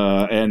us,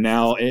 and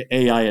now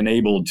AI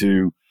enabled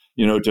to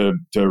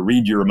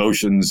read your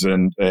emotions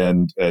and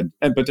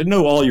but to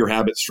know all your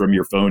habits from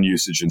your phone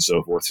usage and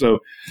so forth. So,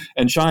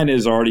 and China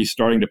is already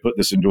starting to put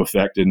this into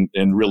effect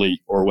in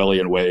really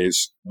Orwellian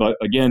ways. But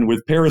again,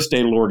 with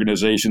parastatal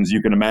organizations,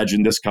 you can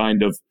imagine this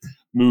kind of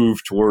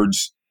move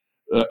towards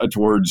a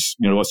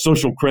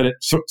social credit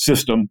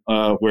system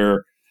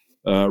where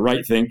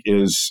right think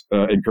is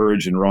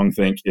encouraged and wrong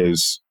think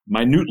is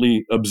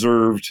minutely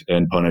observed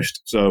and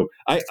punished. So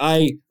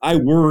I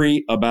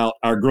worry about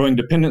our growing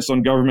dependence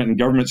on government and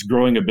government's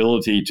growing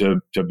ability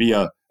to be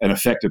an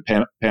effective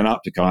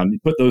panopticon.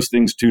 Put those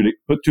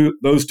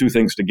two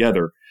things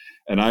together,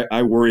 and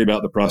I worry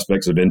about the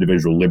prospects of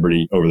individual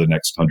liberty over the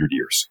next 100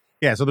 years.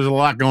 Yeah, so there's a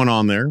lot going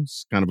on there.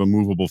 It's kind of a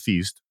movable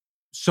feast.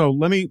 So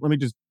let me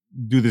just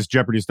do this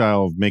Jeopardy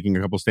style of making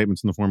a couple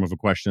statements in the form of a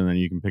question, and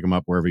you can pick them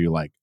up wherever you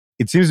like.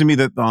 It seems to me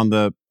that on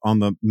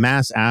the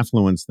mass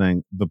affluence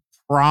thing, the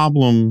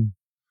problem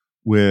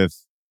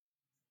with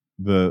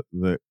the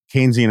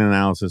Keynesian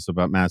analysis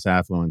about mass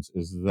affluence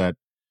is that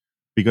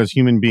because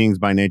human beings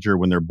by nature,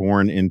 when they're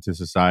born into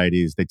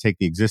societies, they take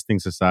the existing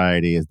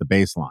society as the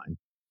baseline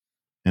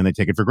and they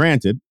take it for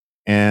granted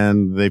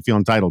and they feel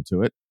entitled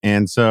to it.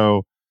 And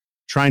so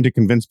trying to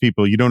convince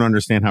people you don't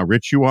understand how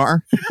rich you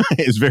are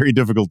is very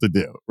difficult to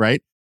do,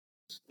 right?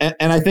 And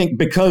I think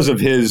because of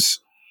his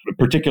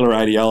particular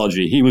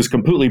ideology, he was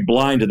completely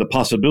blind to the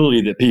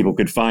possibility that people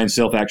could find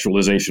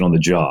self-actualization on the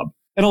job.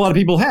 And a lot of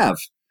people have.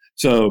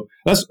 So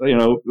that's,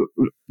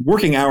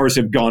 working hours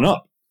have gone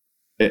up,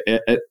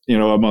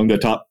 among the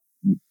top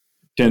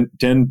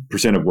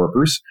 10% of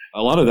workers.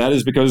 A lot of that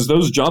is because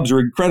those jobs are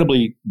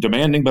incredibly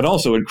demanding, but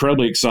also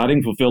incredibly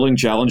exciting, fulfilling,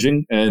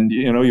 challenging. And,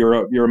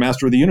 you're a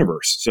master of the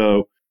universe.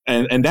 So,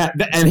 and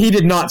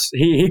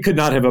he could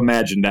not have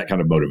imagined that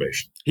kind of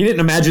motivation. He didn't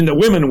imagine that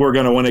women were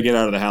going to want to get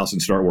out of the house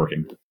and start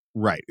working.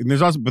 Right. And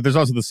there's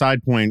also the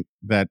side point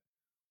that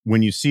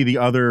when you see the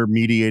other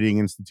mediating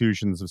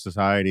institutions of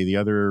society, the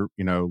other,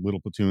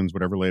 little platoons,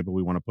 whatever label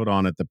we want to put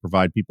on it, that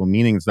provide people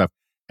meaning and stuff,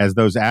 as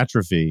those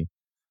atrophy,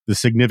 the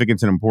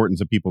significance and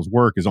importance of people's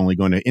work is only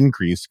going to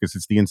increase because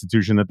it's the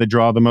institution that they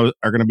are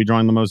going to be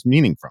drawing the most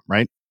meaning from,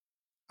 right?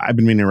 I've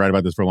been meaning to write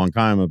about this for a long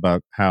time,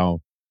 about how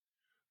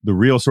the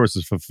real source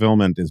of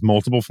fulfillment is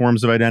multiple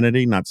forms of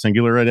identity, not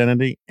singular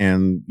identity.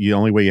 And the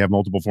only way you have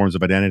multiple forms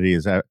of identity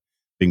is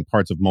being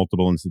parts of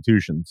multiple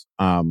institutions.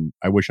 I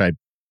wish I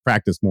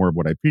practiced more of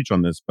what I preach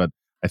on this, but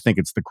I think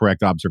it's the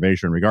correct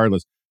observation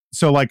regardless.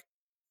 So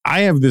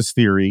I have this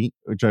theory,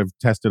 which I've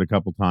tested a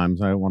couple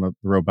times, I want to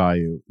throw by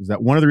you, is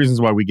that one of the reasons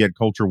why we get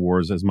culture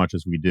wars as much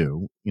as we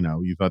do,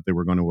 you thought they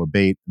were going to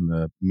abate in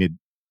the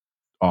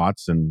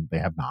mid-aughts, and they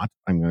have not.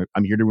 I'm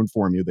here to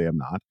inform you they have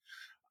not.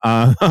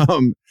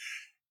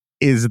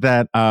 Is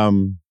that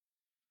in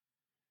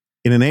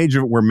an age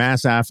of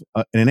mass affluence,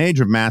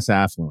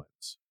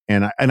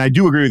 and I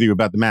do agree with you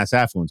about the mass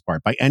affluence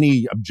part. By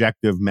any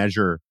objective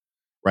measure,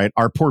 right,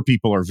 our poor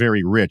people are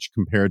very rich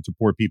compared to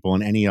poor people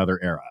in any other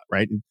era,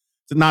 right?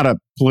 It's not a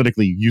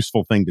politically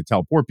useful thing to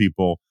tell poor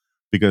people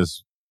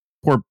because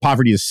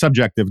poverty is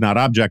subjective, not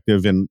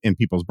objective in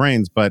people's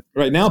brains. But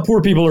right now,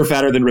 poor people are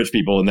fatter than rich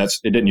people, and it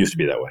didn't used to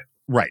be that way.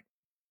 Right.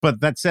 But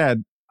that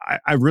said,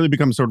 I've really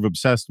become sort of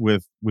obsessed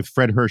with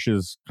Fred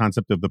Hirsch's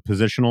concept of the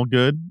positional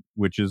good,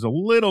 which is a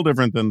little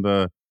different than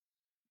the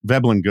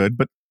Veblen good,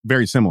 but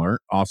very similar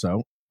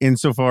also,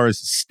 insofar as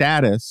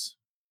status,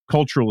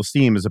 cultural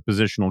esteem is a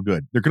positional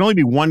good. There can only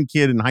be one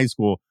kid in high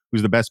school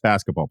who's the best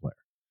basketball player,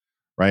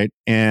 right?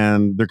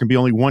 And there can be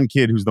only one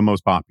kid who's the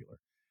most popular.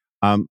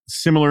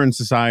 Similar in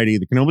society,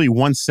 there can only be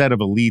one set of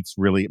elites,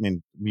 really,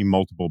 be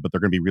multiple, but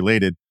they're going to be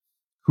related,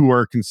 who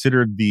are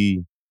considered the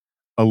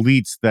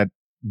elites that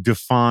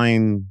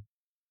define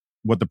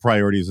what the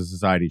priorities of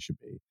society should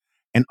be.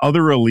 And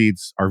other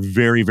elites are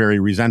very, very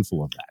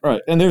resentful of that.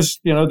 Right. And there's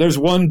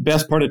one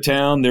best part of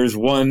town. There's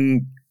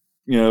one,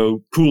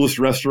 coolest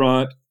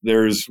restaurant.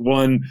 There's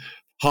one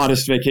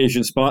hottest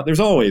vacation spot. There's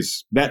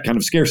always that kind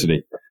of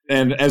scarcity.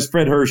 And as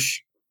Fred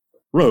Hirsch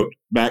wrote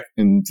back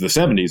in the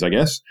 70s, I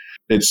guess,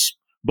 it's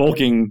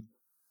bulking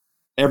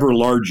ever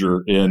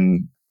larger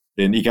in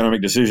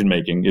economic decision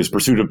making is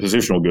pursuit of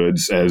positional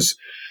goods as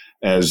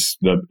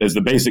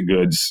the basic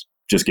goods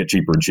just get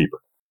cheaper and cheaper.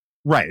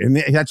 Right. And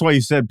that's why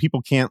you said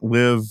people can't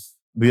live.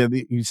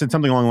 You said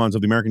something along the lines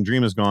of the American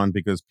dream is gone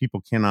because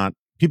people can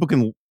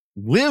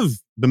live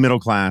the middle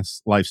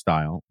class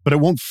lifestyle, but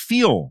it won't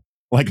feel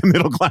like a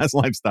middle class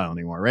lifestyle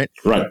anymore. Right.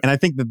 Right. And I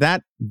think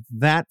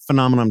that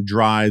phenomenon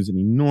drives an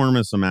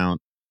enormous amount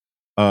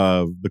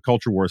of the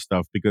culture war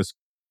stuff, because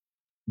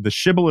the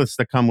shibboleths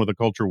that come with a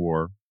culture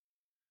war,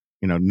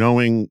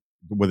 knowing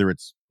whether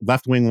it's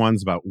left wing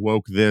ones about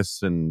woke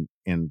this and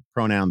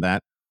pronoun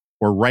that,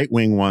 or right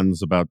wing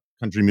ones about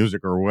country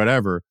music or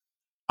whatever,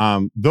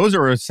 those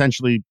are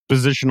essentially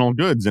positional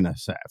goods in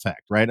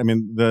effect, right?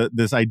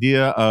 This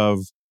idea of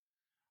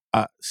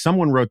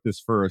someone wrote this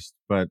first,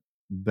 but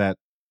that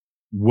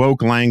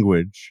woke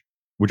language,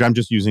 which I'm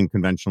just using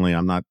conventionally,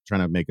 I'm not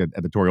trying to make an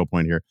editorial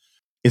point here,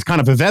 is kind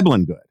of a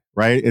Veblen good,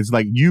 right? It's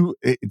like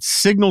it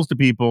signals to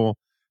people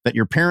that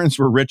your parents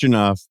were rich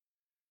enough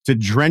to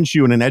drench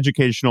you in an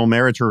educational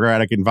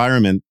meritocratic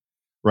environment,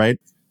 right?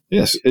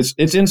 Yes,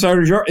 it's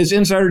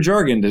insider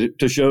jargon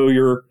to show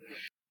your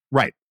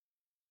right,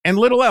 and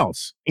little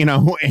else, and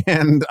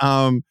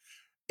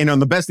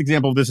the best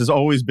example of this has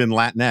always been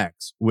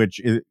Latinx,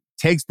 which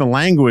takes the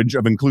language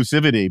of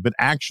inclusivity, but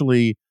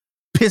actually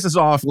pisses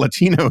off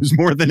Latinos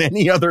more than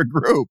any other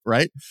group,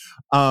 right?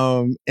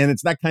 And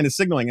it's that kind of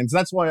signaling, and so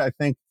that's why I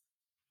think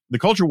the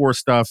culture war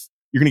stuff,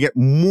 you're going to get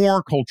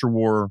more culture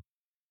war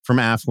from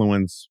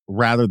affluence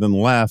rather than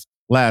less,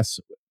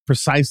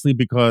 precisely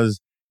because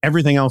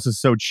everything else is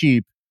so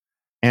cheap,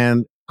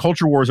 and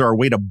culture wars are a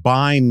way to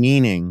buy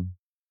meaning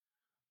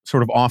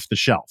sort of off the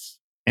shelf.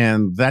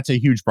 And that's a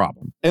huge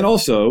problem. And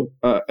also,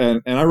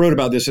 and I wrote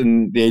about this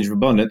in The Age of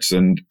Abundance,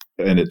 and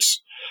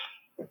it's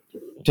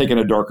taken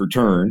a darker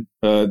turn.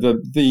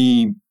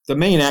 The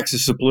main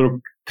axis of political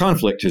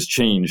conflict has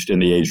changed in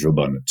the Age of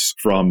Abundance,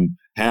 from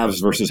haves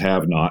versus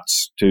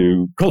have-nots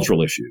to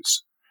cultural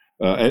issues.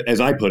 As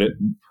I put it,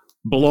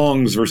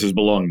 belongs versus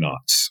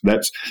belong-nots.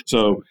 That's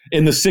so.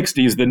 In the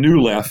 '60s, the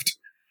New Left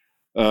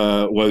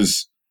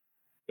was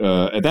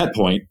at that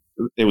point.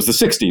 It was the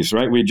 '60s,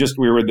 right?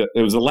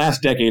 It was the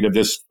last decade of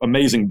this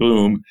amazing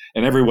boom,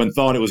 and everyone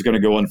thought it was going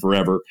to go on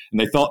forever. And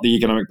they thought the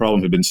economic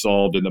problem had been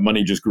solved, and the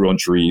money just grew on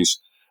trees.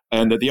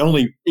 And that the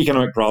only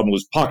economic problem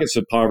was pockets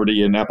of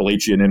poverty in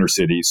Appalachian inner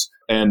cities.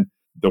 And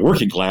the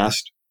working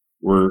class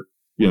were,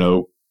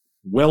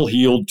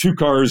 well-heeled, 2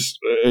 cars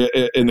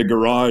in the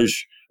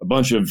garage, a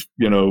bunch of,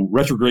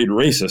 retrograde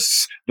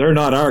racists. They're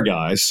not our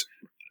guys.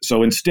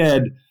 So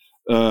instead,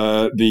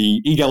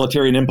 the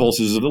egalitarian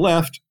impulses of the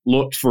left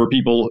looked for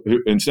people who,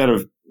 instead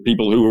of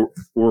people who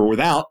were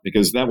without,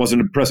 because that wasn't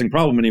a pressing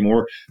problem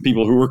anymore,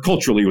 people who were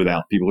culturally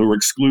without, people who were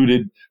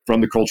excluded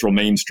from the cultural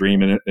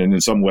mainstream, and in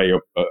some way,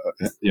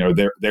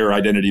 their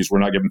identities were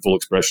not given full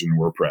expression and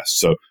were oppressed.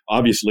 So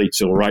obviously,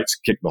 civil rights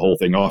kicked the whole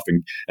thing off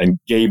and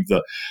gave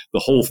the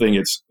whole thing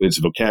its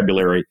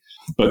vocabulary.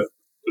 But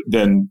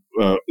then,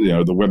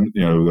 the women,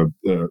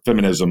 the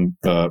feminism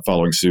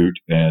following suit,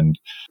 and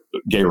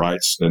gay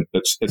rights, and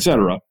et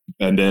cetera.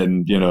 And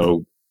then,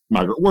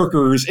 migrant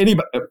workers,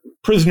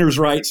 prisoners'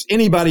 rights,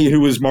 anybody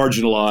who was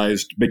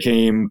marginalized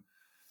became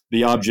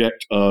the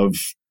object of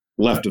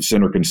left of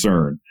center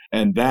concern.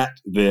 And that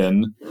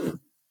then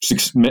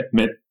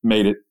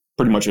made it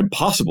pretty much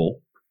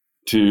impossible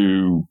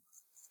to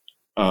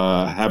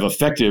have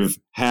effective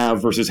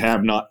have versus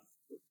have not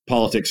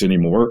politics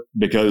anymore,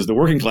 because the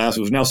working class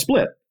was now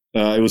split.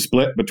 It was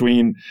split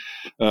between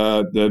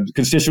the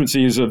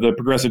constituencies of the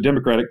Progressive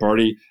Democratic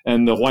Party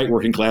and the white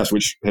working class,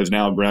 which has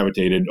now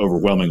gravitated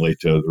overwhelmingly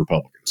to the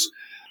Republicans.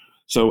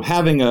 So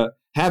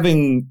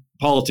having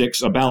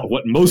politics about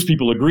what most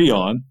people agree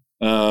on,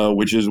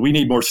 which is we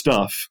need more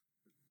stuff,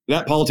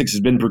 that politics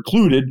has been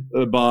precluded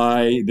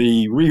by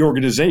the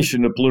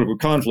reorganization of political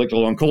conflict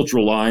along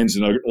cultural lines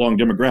and along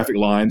demographic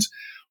lines,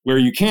 where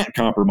you can't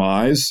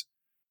compromise,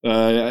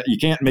 you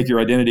can't make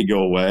your identity go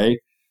away.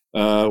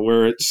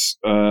 Where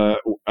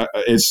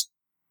it's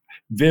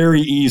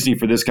very easy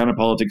for this kind of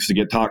politics to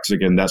get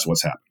toxic, and that's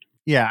what's happened.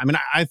 Yeah, I mean,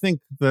 I think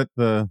that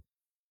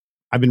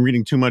I've been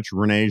reading too much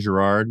Rene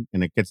Girard,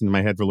 and it gets into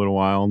my head for a little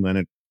while, and then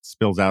it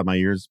spills out my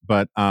ears.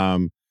 But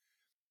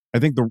I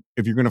think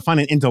if you're going to find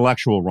an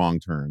intellectual wrong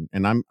turn,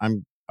 and I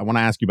want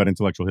to ask you about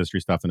intellectual history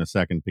stuff in a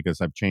second,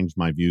 because I've changed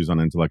my views on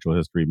intellectual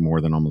history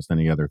more than almost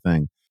any other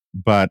thing.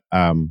 But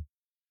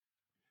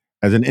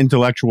as an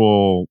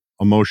intellectual,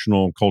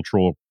 emotional,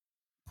 cultural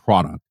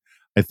product,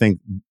 I think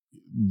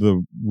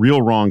the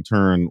real wrong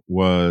turn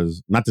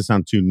was, not to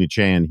sound too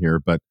Nietzschean here,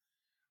 but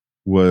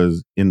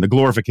was in the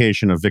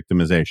glorification of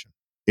victimization.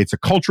 It's a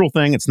cultural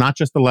thing. It's not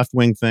just the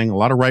left-wing thing. A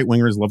lot of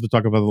right-wingers love to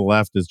talk about the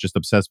left is just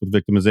obsessed with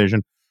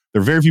victimization.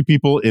 There are very few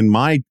people in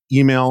my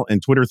email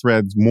and Twitter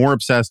threads more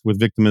obsessed with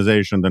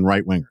victimization than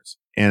right-wingers,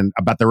 and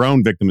about their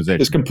own victimization.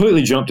 It's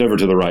completely jumped over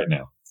to the right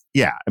now.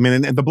 Yeah. I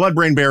mean, and the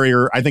blood-brain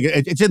barrier, I think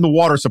it's in the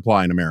water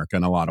supply in America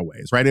in a lot of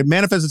ways, right? It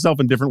manifests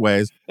itself in different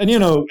ways. And,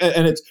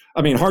 and it's,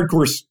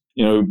 hardcore,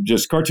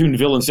 just cartoon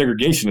villain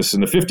segregationists in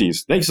the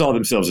 50s, they saw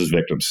themselves as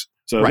victims.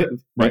 So, right.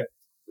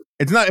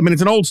 It's not,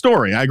 it's an old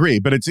story, I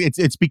agree, but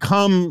it's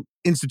become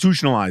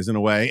institutionalized in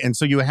a way. And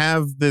so you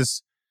have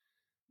this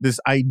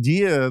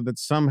idea that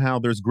somehow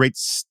there's great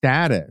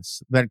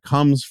status that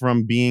comes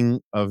from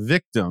being a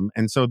victim.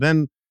 And so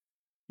then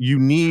you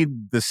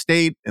need the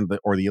state and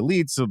or the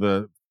elites, so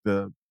the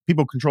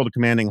people who control the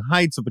commanding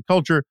heights of the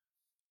culture,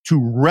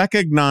 to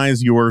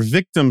recognize your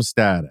victim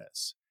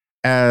status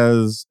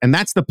and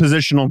that's the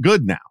positional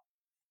good now.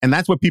 And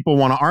that's what people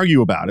want to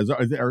argue about.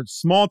 Are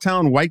small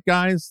town white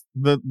guys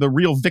the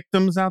real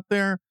victims out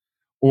there?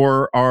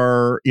 Or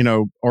or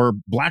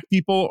black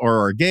people,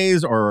 or are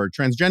gays, or are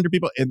transgender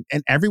people?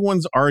 And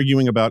everyone's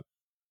arguing about,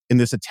 in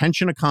this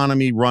attention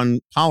economy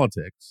run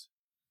politics,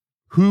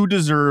 who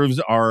deserves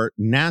our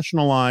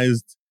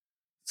nationalized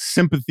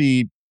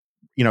sympathy,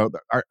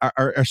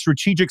 our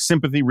strategic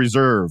sympathy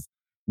reserve.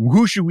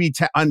 Who should we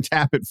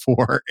untap it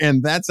for?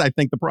 And that's, I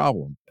think, the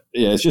problem.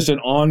 Yeah, it's just an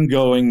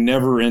ongoing,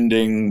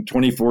 never-ending,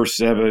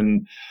 24/7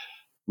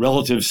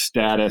 relative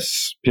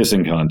status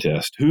pissing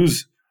contest.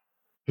 Who's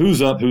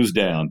up, who's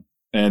down,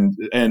 and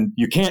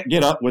you can't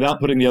get up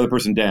without putting the other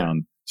person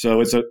down.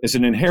 So it's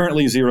an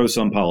inherently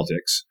zero-sum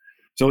politics.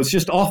 So it's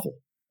just awful,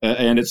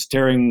 and it's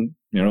tearing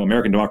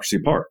American democracy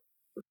apart.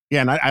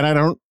 Yeah, and I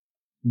don't.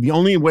 The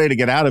only way to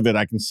get out of it,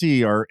 I can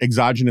see, are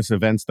exogenous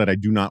events that I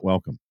do not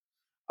welcome.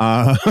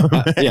 I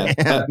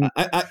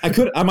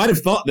might have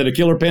thought that a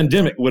killer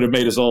pandemic would have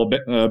made us all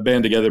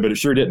band together, but it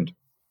sure didn't.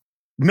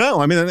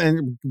 No,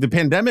 and the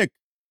pandemic,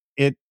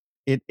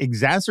 it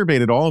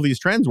exacerbated all of these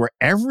trends where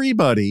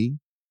everybody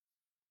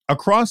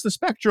across the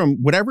spectrum,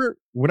 whatever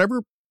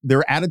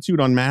their attitude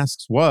on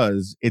masks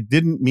was, it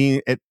didn't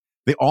mean it.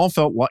 they all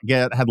felt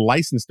had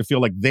license to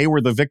feel like they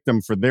were the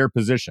victim for their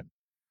position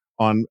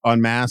on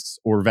masks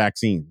or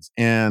vaccines.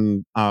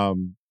 And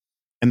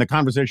the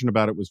conversation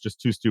about it was just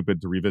too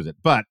stupid to revisit.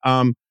 But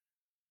on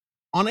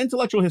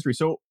intellectual history,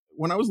 so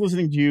when I was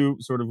listening to you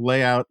sort of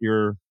lay out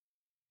your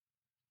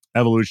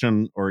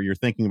evolution or you're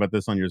thinking about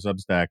this on your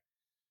Substack,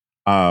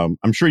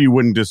 I'm sure you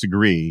wouldn't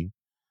disagree.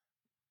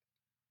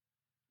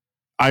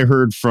 I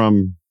heard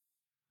from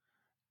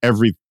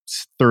every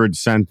third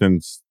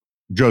sentence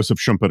Joseph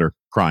Schumpeter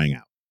crying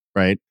out,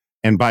 right?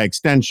 And by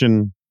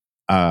extension,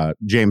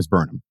 James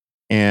Burnham.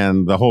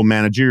 And the whole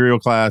managerial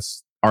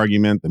class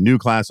argument, the new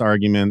class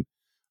argument.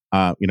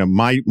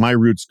 My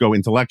roots go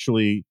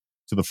intellectually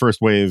to the first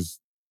wave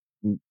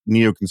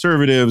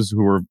neoconservatives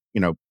who were,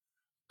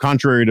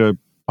 contrary to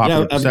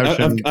popular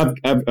perception.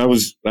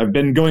 I've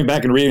been going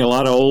back and reading a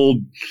lot of old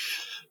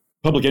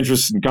public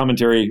interest and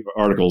commentary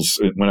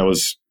articles when I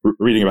was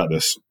reading about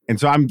this. And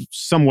so I'm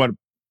somewhat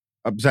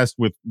obsessed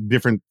with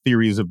different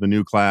theories of the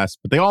new class,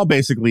 but they all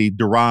basically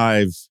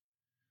derive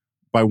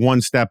by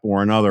one step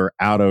or another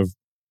out of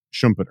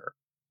Schumpeter.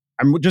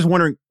 I'm just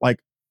wondering, like,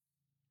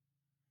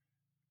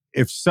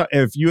 if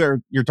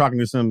you're talking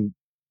to some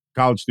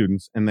college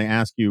students and they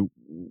ask you,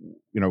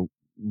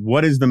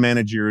 what is the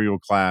managerial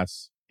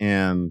class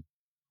and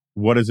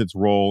what is its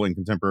role in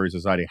contemporary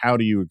society? How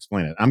do you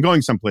explain it? I'm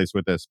going someplace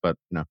with this, but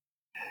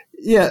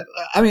Yeah,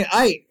 I mean,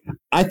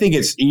 I think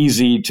it's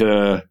easy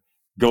to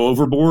go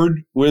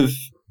overboard with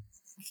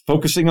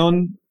focusing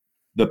on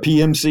the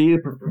PMC,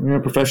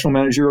 professional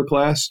managerial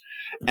class,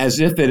 as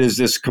if it is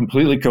this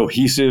completely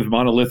cohesive,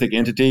 monolithic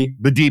entity.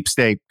 The deep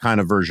state kind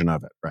of version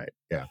of it, right?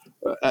 Yeah.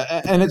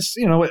 And it's,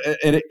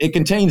 it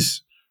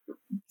contains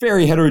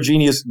very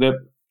heterogeneous,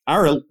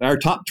 our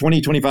top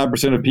 20,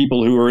 25% of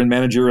people who are in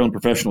managerial and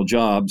professional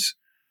jobs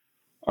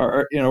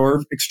are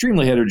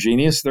extremely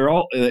heterogeneous.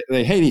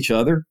 They hate each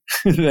other.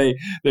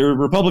 They're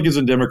Republicans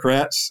and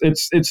Democrats.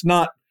 It's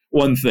not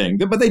one thing,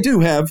 but they do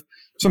have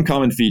some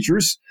common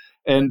features,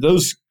 and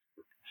those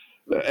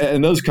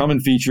common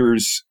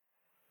features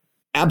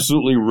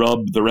absolutely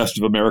rub the rest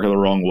of America the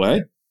wrong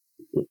way.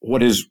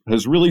 What has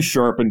really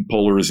sharpened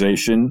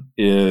polarization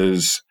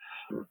is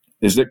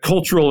that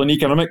cultural and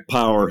economic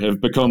power have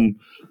become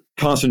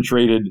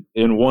concentrated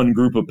in one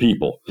group of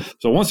people.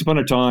 So once upon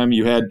a time,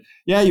 you had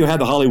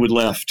the Hollywood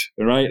left,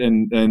 right,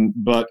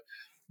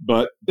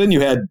 but then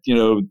you had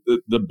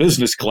the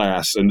business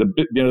class and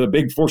the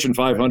big Fortune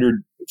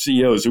 500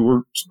 CEOs who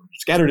were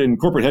scattered in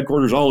corporate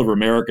headquarters all over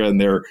America,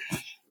 and they're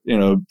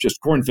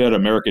just corn-fed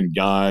American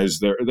guys.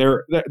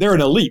 They're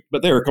an elite,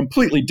 but they're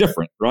completely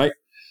different, right?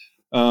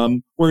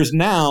 Whereas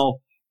now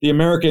the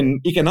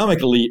American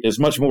economic elite is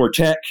much more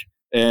tech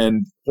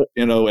and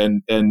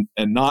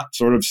not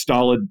sort of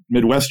stolid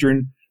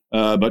Midwestern,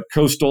 but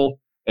coastal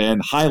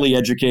and highly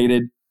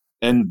educated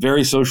and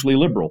very socially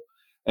liberal.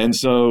 And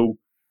so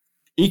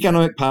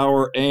economic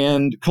power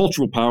and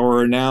cultural power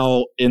are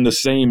now in the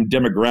same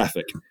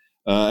demographic.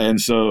 And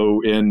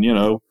so in,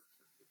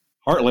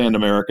 heartland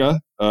America,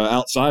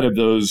 outside of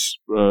those,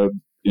 the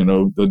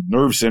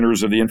nerve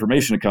centers of the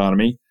information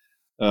economy,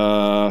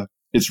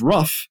 it's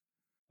rough.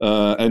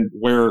 And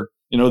where,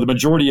 the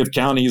majority of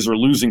counties are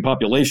losing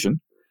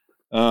population.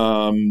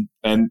 And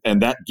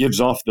that gives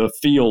off the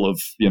feel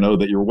of,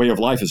 that your way of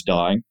life is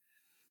dying.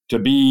 To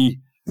be,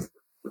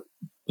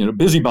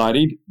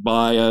 busybodied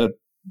by a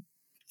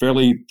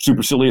fairly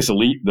supercilious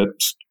elite that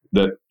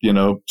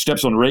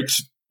steps on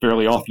rakes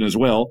fairly often as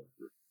well,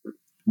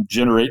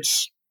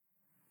 generates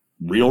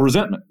real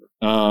resentment.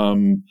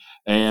 And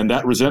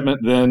that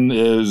resentment then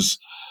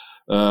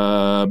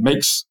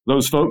makes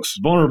those folks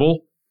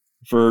vulnerable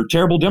for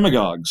terrible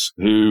demagogues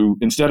who,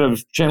 instead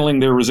of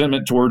channeling their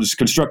resentment towards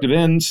constructive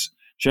ends,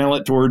 channel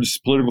it towards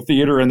political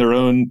theater and their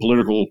own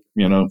political,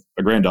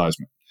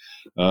 aggrandizement.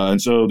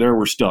 And so there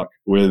we're stuck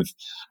with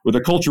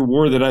a culture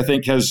war that I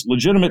think has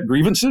legitimate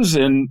grievances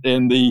in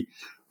the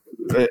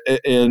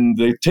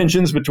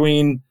tensions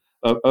between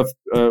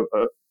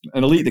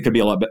an elite that could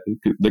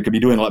be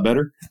doing a lot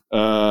better,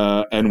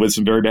 and with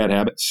some very bad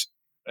habits,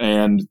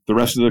 and the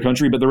rest of the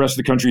country. But the rest of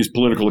the country's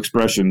political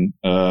expression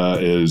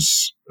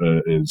is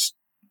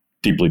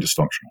deeply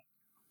dysfunctional.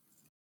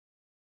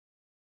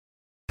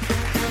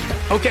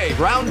 Okay,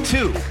 round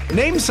two.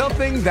 Name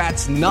something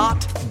that's not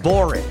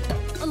boring.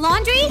 A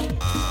laundry?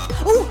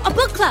 Ooh, a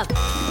book club.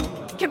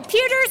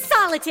 Computer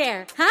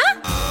solitaire,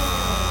 huh?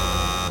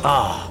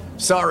 Ah,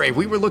 sorry,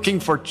 we were looking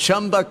for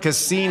Chumba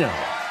Casino.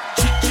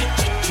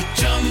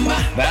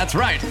 That's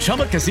right,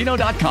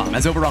 ChumbaCasino.com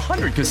has over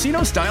 100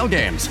 casino-style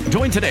games.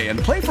 Join today and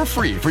play for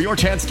free for your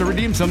chance to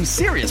redeem some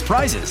serious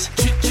prizes.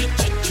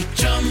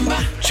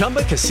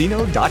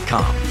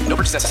 ChumbaCasino.com. No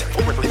purchase necessary.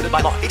 Void where prohibited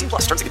by law. 18+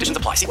 terms and conditions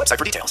apply. See website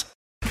for details.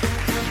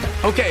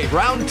 Okay,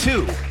 round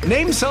two.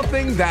 Name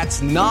something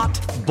that's not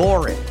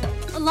boring.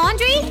 A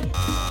laundry?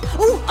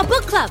 Ooh, a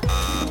book club.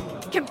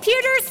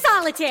 Computer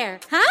solitaire,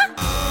 huh?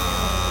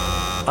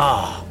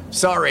 Ah,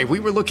 sorry,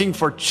 we were looking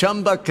for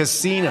Chumba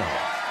Casino.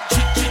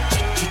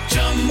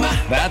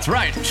 That's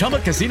right.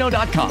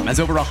 ChumbaCasino.com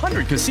has over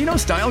 100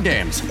 casino-style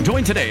games.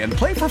 Join today and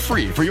play for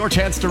free for your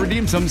chance to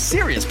redeem some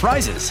serious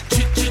prizes.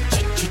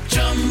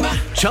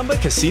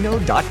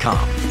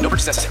 ChumbaCasino.com. No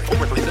purchase necessary. Void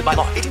where prohibited by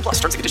law. 18 plus.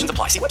 Terms and conditions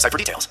apply. See website for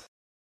details.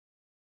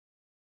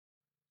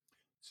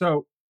 So,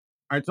 all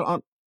right. So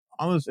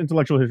on this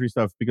intellectual history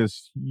stuff,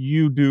 because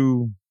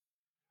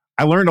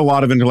I learned a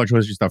lot of intellectual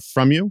history stuff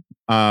from you.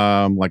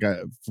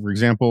 For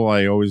example,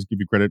 I always give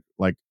you credit.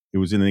 Like it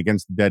was in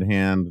Against the Dead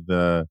Hand,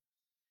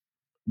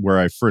 where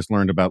I first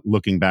learned about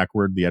looking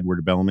backward, the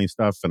Edward Bellamy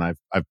stuff, and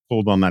I've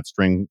pulled on that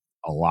string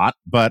a lot.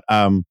 But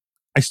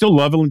I still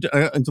love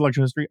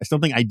intellectual history. I still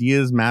think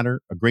ideas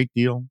matter a great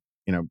deal.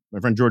 You know, my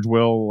friend George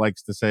Will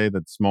likes to say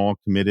that small,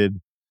 committed,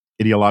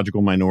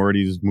 ideological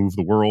minorities move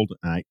the world.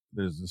 And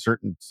there's a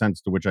certain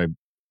sense to which I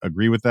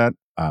agree with that.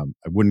 I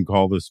wouldn't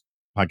call this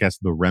podcast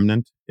The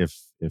Remnant if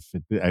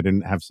I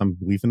didn't have some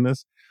belief in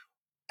this.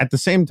 At the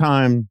same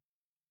time,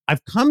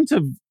 I've come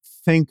to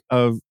think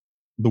of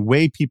the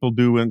way people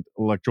do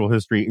intellectual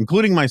history,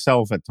 including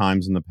myself at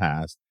times in the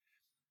past,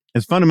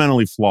 as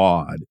fundamentally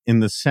flawed in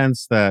the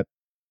sense that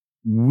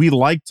we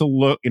like to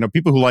look,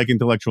 people who like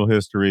intellectual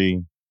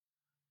history,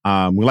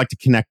 we like to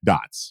connect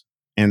dots.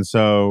 And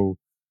so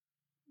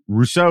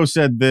Rousseau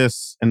said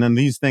this, and then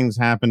these things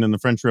happened in the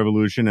French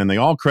Revolution, and they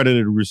all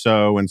credited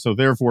Rousseau, and so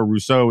therefore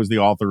Rousseau is the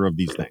author of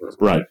these things.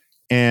 Right.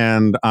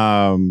 And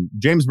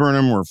James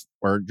Burnham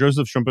or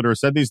Joseph Schumpeter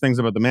said these things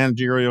about the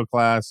managerial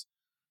class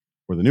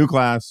or the new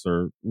class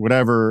or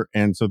whatever,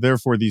 and so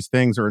therefore these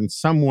things are in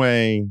some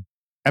way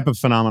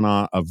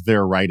epiphenomena of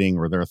their writing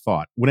or their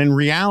thought, when in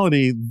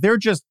reality they're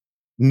just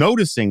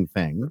noticing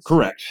things.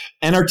 Correct.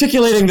 And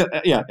articulating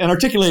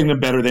them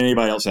better than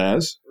anybody else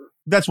has.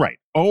 That's right.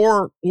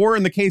 Or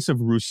in the case of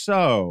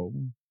Rousseau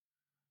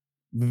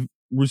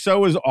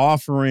is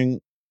offering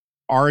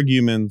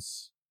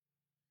arguments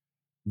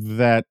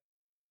that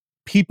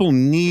people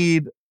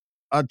need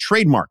a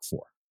trademark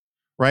for,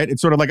 right?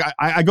 It's sort of like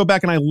I go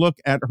back and I look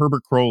at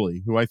Herbert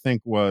Crowley, who I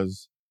think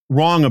was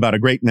wrong about a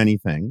great many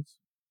things.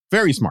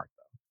 Very smart,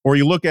 though. Or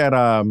you look at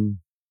an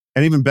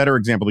even better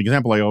example. The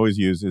example I always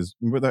use is,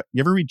 you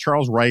ever read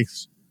Charles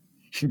Reich's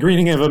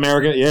Greening of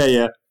America?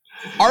 Yeah.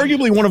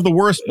 Arguably one of the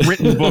worst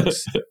written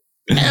books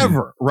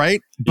ever,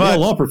 right? But a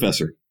law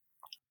professor.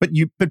 But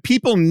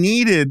people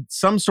needed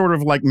some sort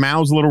of like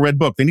Mao's Little Red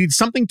Book. They needed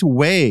something to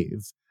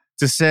wave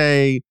to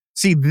say,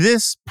 see,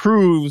 this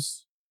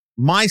proves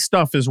my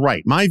stuff is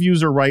right. My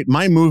views are right.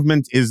 My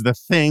movement is the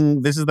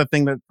thing. This is the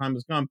thing that time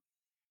has come.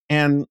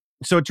 And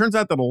so it turns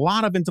out that a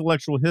lot of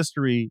intellectual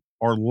history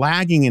are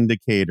lagging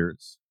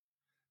indicators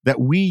that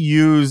we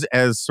use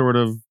as sort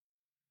of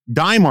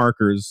die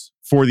markers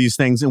for these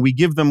things, and we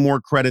give them more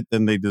credit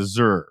than they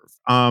deserve.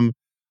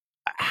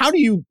 How do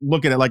you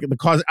look at it? Like the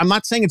cause? I'm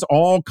not saying it's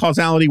all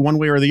causality one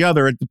way or the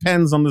other. It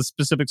depends on the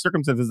specific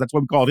circumstances. That's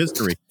what we call it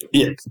history.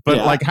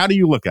 But how do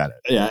you look at it?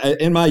 Yeah.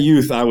 In my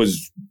youth, I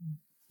was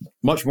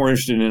much more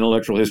interested in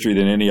intellectual history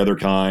than any other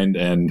kind,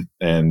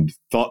 and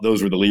thought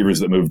those were the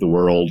levers that moved the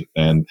world.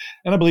 And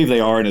I believe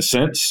they are in a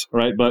sense,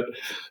 right? But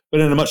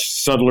in a much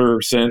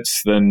subtler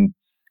sense than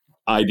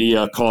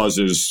idea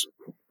causes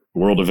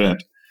world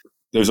event.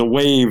 There's a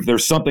wave,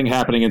 there's something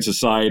happening in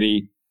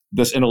society.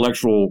 This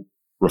intellectual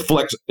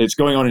reflects, it's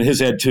going on in his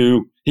head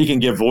too. He can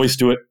give voice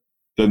to it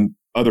than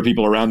other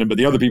people around him, but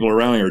the other people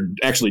around him are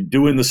actually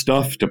doing the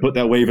stuff to put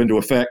that wave into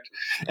effect.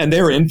 And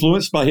they're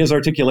influenced by his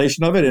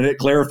articulation of it, and it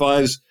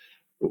clarifies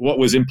what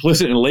was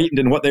implicit and latent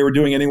in what they were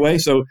doing anyway.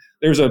 So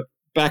there's a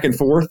back and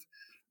forth,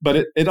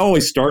 but it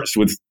always starts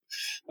with,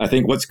 I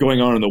think, what's going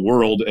on in the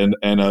world and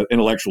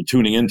intellectual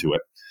tuning into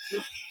it.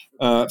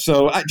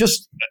 So I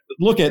just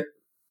look at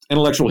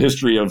intellectual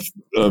history of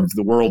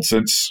the world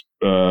since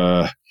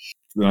the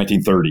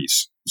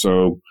 1930s.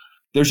 So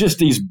there's just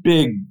these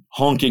big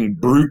honking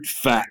brute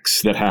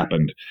facts that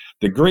happened.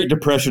 The Great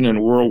Depression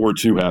and World War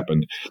II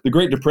happened. The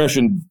Great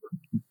Depression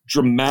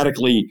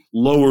dramatically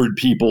lowered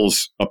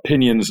people's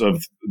opinions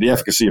of the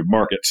efficacy of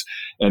markets,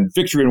 and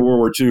victory in World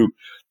War II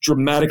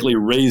dramatically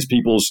raised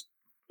people's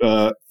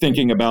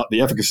thinking about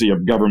the efficacy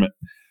of government.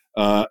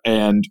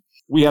 And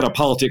we had a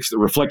politics that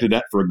reflected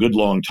that for a good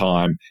long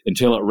time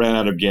until it ran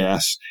out of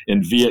gas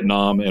in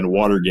Vietnam and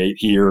Watergate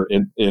here,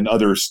 in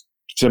other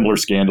similar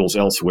scandals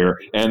elsewhere,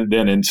 and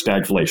then in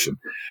stagflation.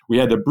 We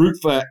had the brute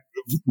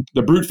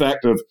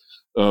fact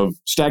of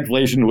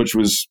stagflation, which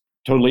was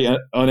totally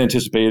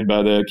unanticipated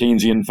by the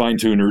Keynesian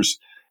fine-tuners,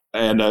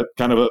 and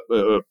kind of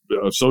a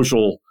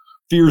social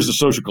fears of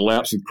social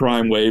collapse and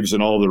crime waves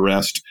and all the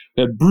rest.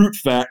 That brute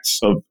facts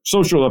of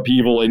social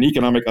upheaval and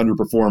economic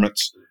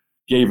underperformance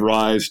gave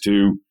rise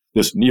to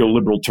this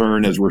neoliberal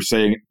turn, as we're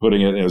saying,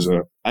 putting it as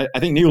I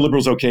think neoliberal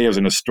is okay as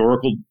an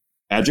historical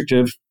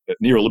adjective.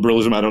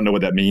 Neoliberalism, I don't know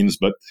what that means,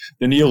 but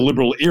the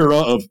neoliberal era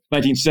of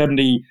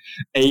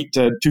 1978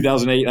 to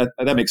 2008,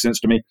 that makes sense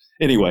to me.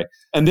 Anyway,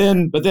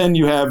 but then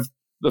you have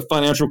the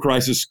financial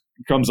crisis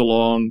comes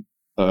along,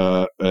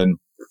 and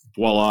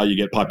voila, you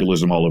get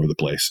populism all over the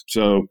place.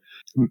 So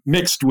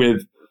mixed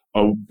with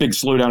a big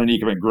slowdown in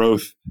economic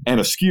growth and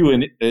a skew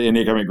in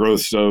economic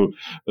growth. So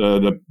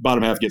the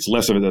bottom half gets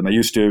less of it than they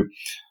used to,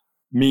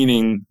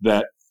 meaning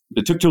that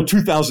it took till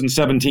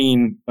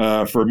 2017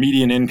 for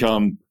median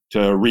income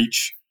to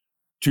reach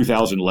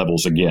 2000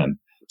 levels again.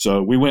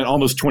 So we went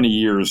almost 20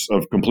 years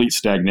of complete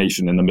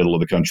stagnation in the middle of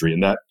the country.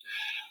 And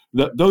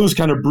those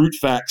kind of brute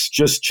facts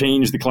just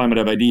changed the climate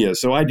of ideas.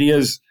 So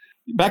ideas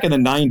back in the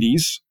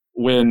 90s,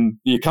 when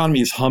the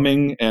economy is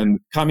humming and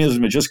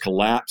communism had just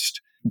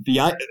collapsed,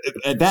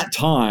 at that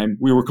time,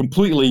 it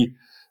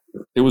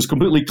was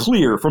completely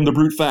clear from the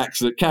brute facts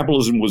that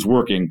capitalism was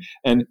working.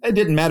 And it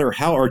didn't matter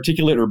how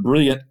articulate or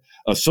brilliant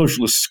a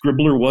socialist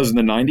scribbler was in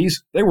the 90s,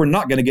 they were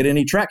not going to get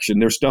any traction.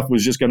 Their stuff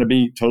was just going to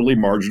be totally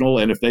marginal.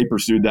 And if they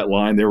pursued that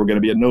line, they were going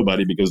to be a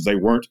nobody because they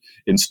weren't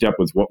in step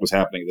with what was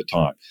happening at the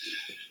time.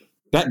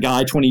 That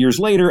guy, 20 years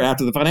later,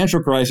 after the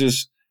financial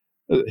crisis,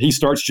 he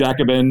starts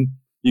Jacobin.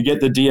 You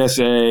get the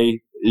DSA,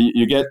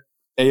 you get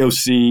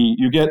AOC,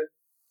 you get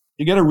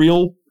a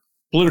real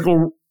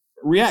political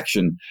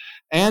reaction,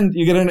 and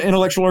you get an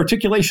intellectual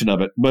articulation of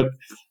it. But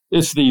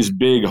it's these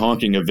big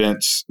honking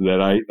events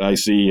that I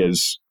see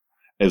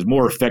as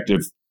more effective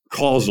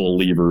causal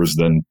levers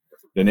than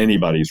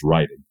anybody's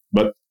writing.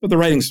 But the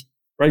writing's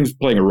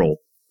playing a role.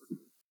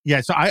 Yeah,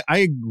 so I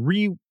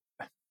agree.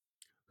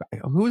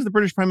 Who was the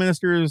British Prime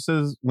Minister who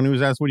says, when he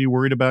was asked what are you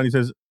worried about, he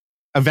says,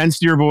 events,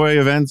 dear boy,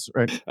 events,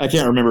 right? I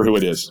can't remember who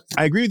it is.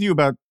 I agree with you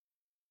about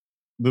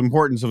the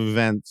importance of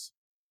events.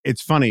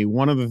 It's funny.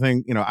 One of the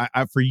things,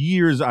 I for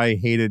years, I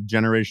hated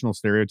generational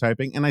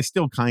stereotyping, and I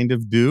still kind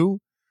of do,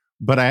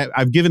 but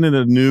I've given it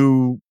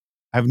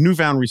I have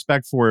newfound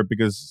respect for it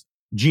because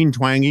Jean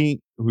Twenge,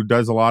 who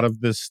does a lot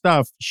of this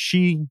stuff,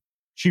 she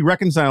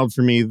reconciled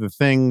for me the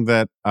thing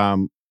that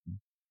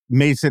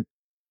makes it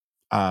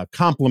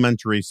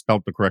complementary,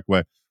 spelt the correct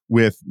way,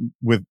 with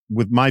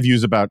my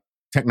views about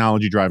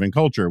technology driving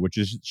culture, which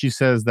is she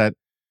says that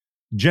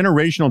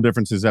generational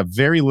differences have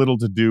very little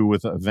to do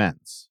with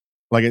events.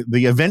 Like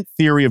the event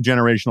theory of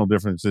generational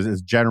differences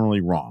is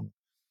generally wrong.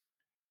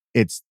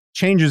 It's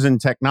changes in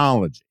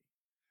technology,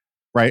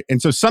 right?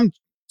 And so some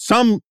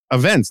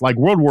events like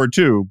World War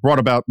II brought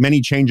about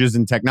many changes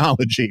in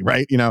technology,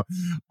 right?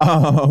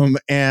 But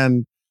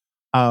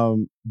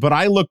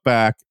I look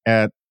back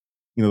at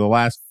the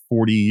last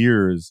 40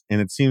 years,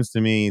 and it seems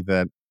to me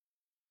that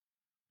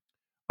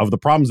of the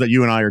problems that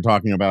you and I are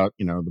talking about,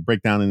 the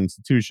breakdown in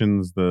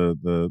institutions,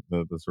 the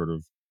sort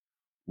of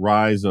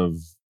rise of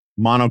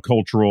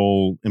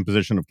monocultural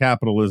imposition of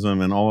capitalism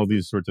and all of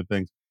these sorts of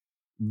things,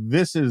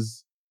 this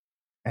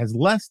has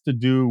less to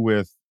do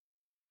with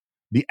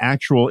the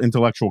actual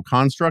intellectual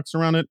constructs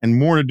around it and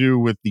more to do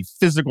with the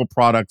physical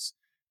products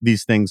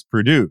these things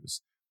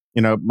produce.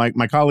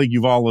 My colleague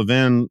Yuval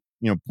Levin,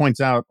 points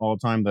out all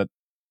the time that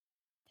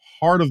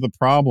part of the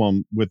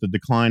problem with the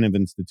decline of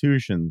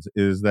institutions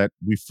is that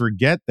we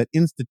forget that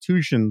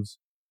institutions,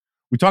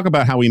 we talk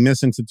about how we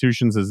miss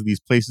institutions as these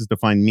places to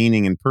find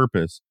meaning and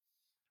purpose,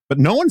 but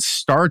no one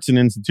starts an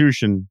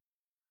institution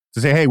to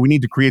say, hey, we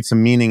need to create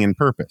some meaning and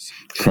purpose.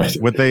 Right.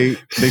 What they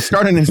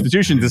start an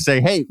institution to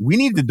say, hey, we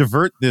need to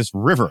divert this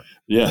river.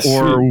 Yes.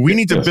 Or we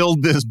need to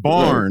build this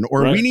barn.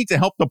 Or Right. we need to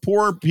help the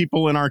poor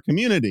people in our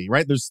community,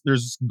 right?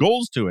 There's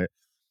goals to it.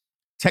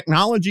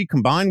 Technology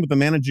combined with the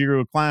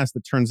managerial class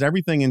that turns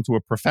everything into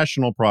a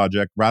professional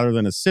project rather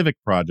than a civic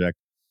project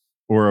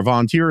or a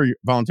voluntary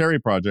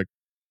project,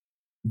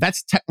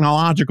 that's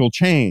technological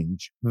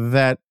change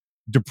that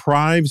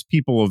deprives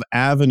people of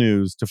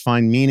avenues to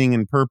find meaning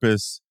and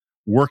purpose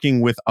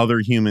working with other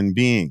human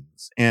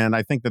beings. And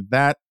I think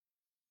that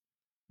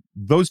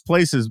those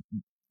places,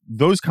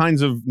 those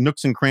kinds of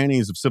nooks and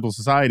crannies of civil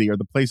society are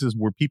the places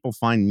where people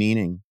find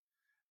meaning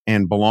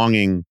and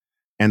belonging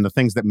and the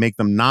things that make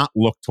them not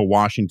look to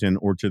Washington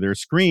or to their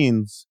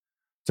screens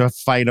to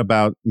fight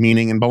about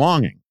meaning and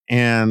belonging.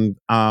 And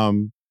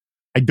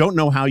I don't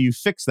know how you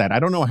fix that. I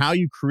don't know how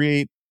you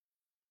create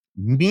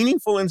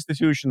meaningful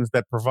institutions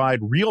that provide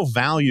real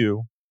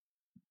value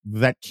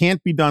that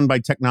can't be done by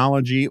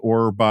technology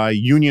or by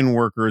union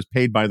workers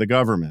paid by the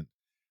government.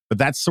 But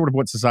that's sort of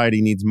what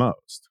society needs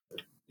most.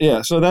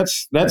 Yeah, so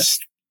that's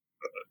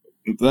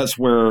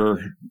where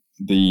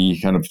the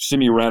kind of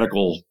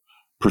semi-radical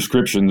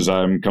prescriptions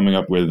I'm coming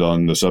up with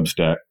on the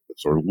Substack,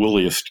 sort of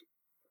wooliest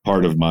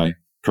part of my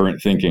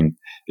current thinking,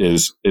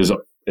 is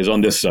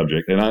on this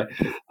subject. And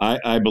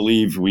I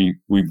believe we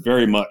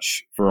very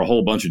much, for a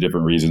whole bunch of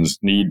different reasons,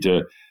 need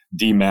to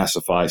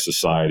demassify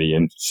society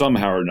and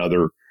somehow or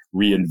another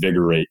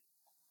reinvigorate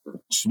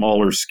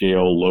smaller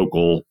scale,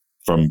 local,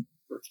 from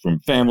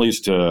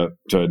families to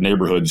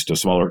neighborhoods to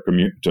smaller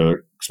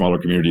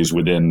communities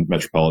within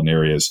metropolitan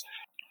areas,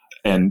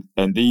 and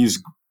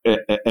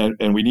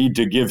we need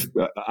to give.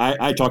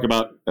 I talk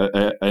about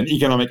an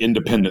economic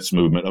independence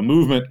movement, a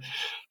movement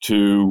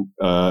to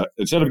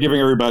instead of giving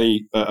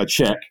everybody a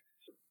check,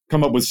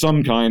 come up with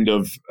some kind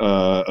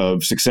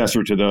of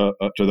successor to the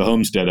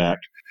Homestead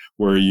Act,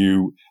 where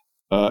you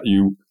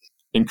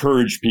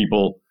encourage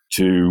people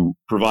to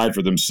provide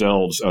for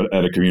themselves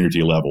at a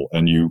community level,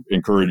 and you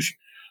encourage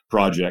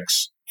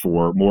projects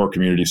for more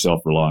community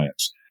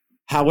self-reliance.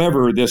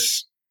 However,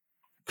 this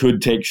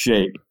could take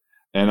shape,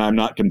 and I'm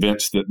not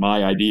convinced that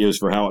my ideas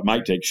for how it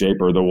might take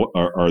shape are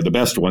the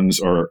best ones,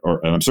 or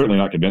and I'm certainly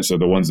not convinced they're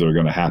the ones that are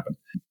going to happen.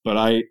 But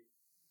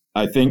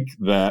I think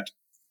that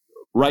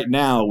right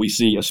now we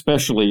see,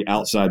 especially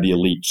outside the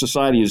elite,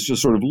 society is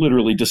just sort of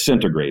literally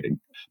disintegrating.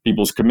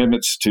 People's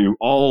commitments to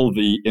all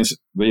the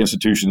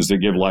institutions that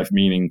give life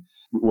meaning,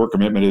 work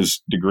commitment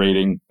is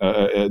degrading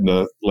in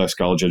the less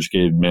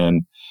college-educated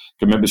men.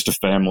 Commitments to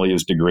family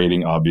is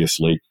degrading,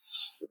 obviously.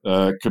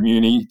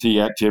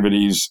 Community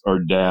activities are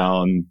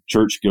down.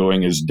 Church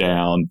going is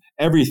down.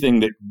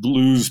 Everything that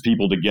glues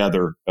people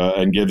together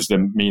and gives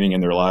them meaning in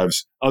their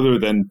lives, other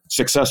than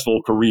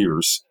successful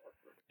careers,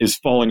 is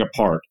falling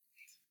apart.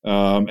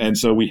 And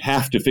so we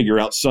have to figure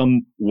out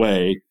some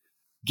way,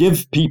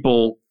 give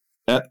people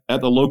at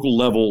the local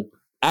level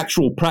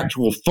actual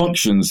practical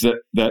functions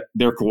that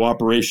their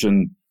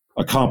cooperation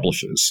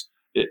accomplishes.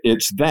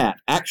 It's that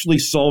actually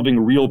solving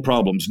real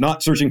problems,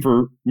 not searching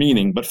for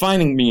meaning, but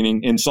finding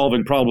meaning in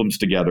solving problems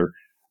together.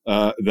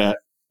 That's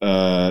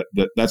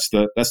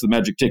the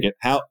magic ticket.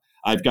 How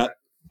I've got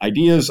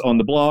ideas on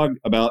the blog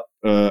about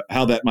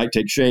how that might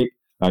take shape.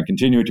 I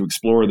continue to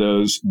explore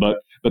those, but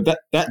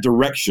that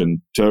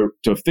direction to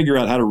figure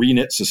out how to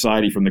reknit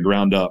society from the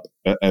ground up,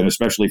 and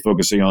especially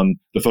focusing on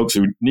the folks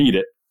who need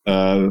it,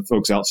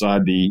 folks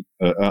outside the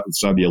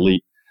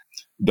elite.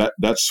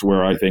 That's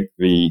where I think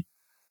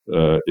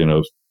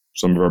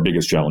some of our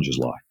biggest challenges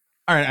lie.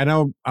 All right, I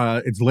know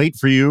it's late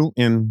for you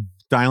in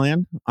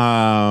Thailand.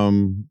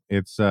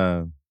 It's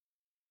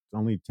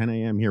only 10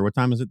 a.m. here. What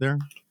time is it there?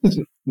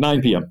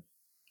 9 p.m.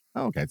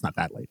 Oh, okay, it's not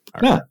that late.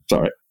 All right. Yeah, it's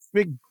all right.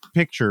 Big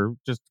picture,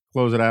 just to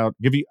close it out.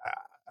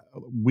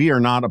 We are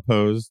not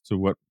opposed to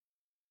what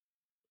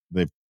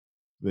they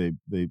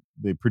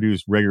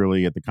produce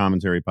regularly at the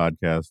Commentary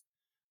Podcast,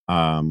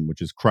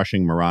 which is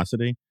Crushing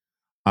Morosity.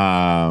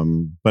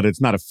 But it's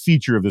not a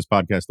feature of this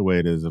podcast the way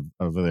it is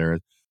over there.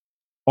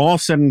 All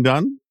said and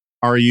done,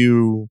 are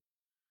you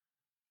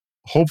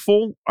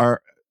hopeful? I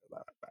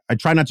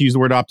try not to use the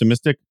word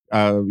optimistic.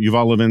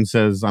 Yuval Levin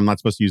says I'm not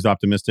supposed to use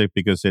optimistic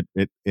because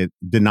it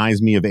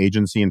denies me of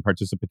agency and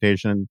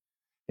participation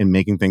in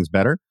making things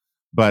better.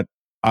 But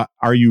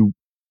are you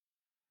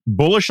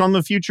bullish on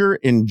the future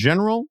in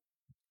general,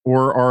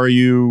 or are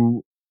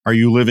you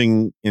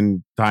living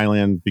in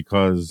Thailand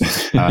because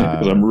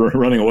I'm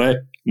running away?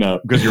 No,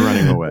 because you're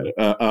running away.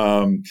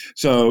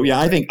 So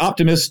yeah, I think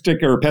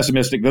optimistic or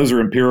pessimistic, those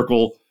are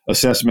empirical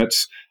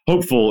assessments.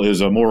 Hopeful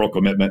is a moral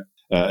commitment,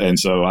 and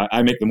so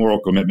I make the moral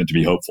commitment to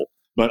be hopeful.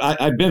 But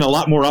I've been a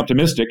lot more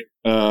optimistic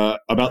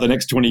about the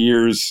next 20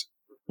 years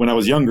when I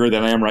was younger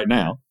than I am right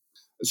now.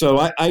 So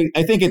I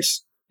think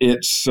it's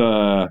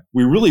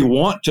we really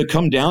want to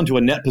come down to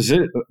a net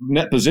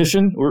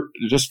position, or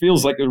it just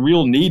feels like a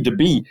real need to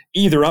be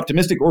either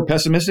optimistic or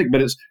pessimistic.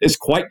 But it's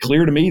quite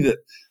clear to me that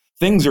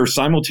things are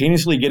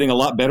simultaneously getting a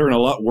lot better and a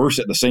lot worse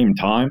at the same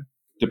time.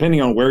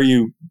 Depending on where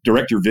you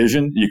direct your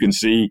vision, you can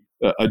see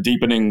a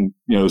deepening,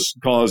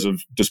 cause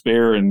of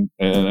despair and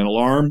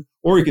alarm,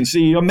 or you can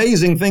see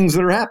amazing things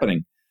that are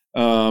happening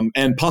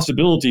and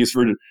possibilities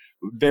for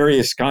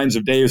various kinds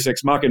of Deus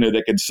ex machina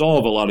that can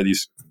solve a lot of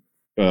these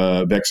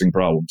vexing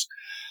problems.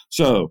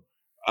 So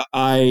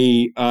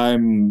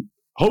I'm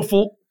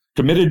hopeful,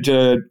 committed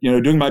to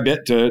doing my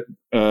bit to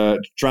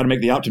try to make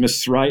the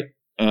optimists right,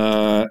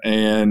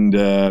 and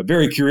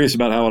very curious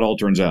about how it all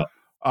turns out.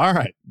 All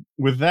right.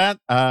 With that,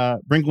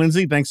 Brink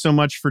Lindsay, thanks so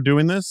much for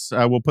doing this.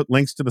 We'll put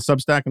links to the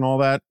Substack and all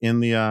that in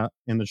the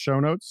show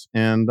notes.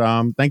 And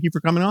thank you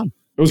for coming on.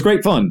 It was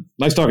great fun.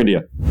 Nice talking to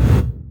you.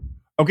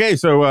 Okay,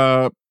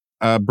 so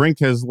Brink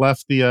has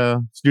left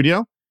the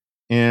studio,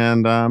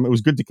 and it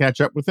was good to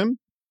catch up with him.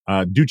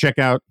 Do check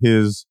out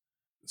his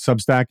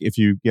Substack if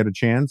you get a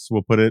chance.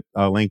 We'll put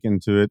a link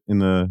into it in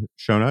the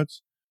show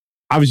notes.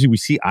 Obviously, we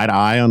see eye to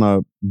eye on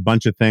a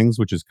bunch of things,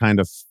 which is kind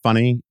of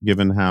funny,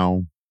 given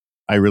how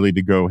I really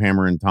did go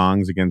hammer and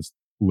tongs against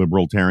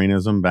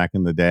libertarianism back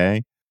in the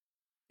day,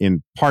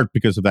 in part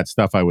because of that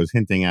stuff I was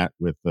hinting at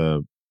with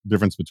the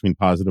difference between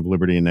positive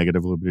liberty and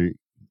negative liberty,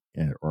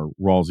 or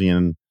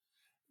Rawlsian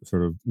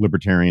sort of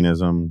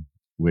libertarianism,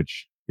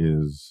 which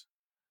is,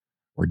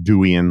 or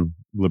Deweyan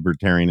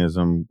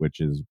libertarianism, which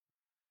is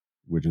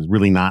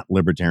really not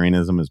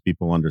libertarianism as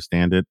people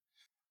understand it,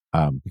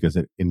 because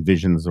it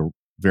envisions a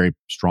very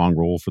strong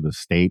role for the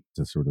state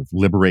to sort of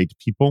liberate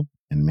people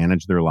and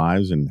manage their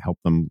lives and help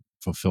them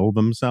fulfill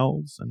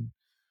themselves and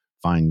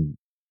find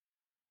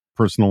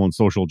personal and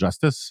social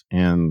justice.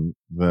 And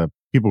the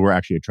people who are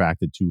actually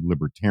attracted to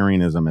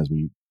libertarianism as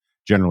we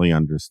generally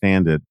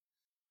understand it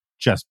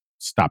just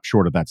stop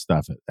short of that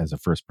stuff as a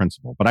first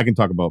principle. But I can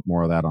talk about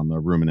more of that on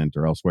the Ruminant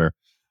or elsewhere.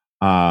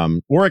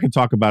 Or I could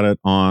talk about it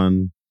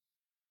on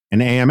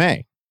an AMA.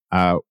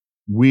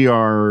 We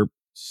are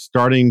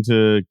starting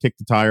to kick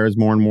the tires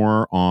more and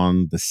more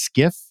on the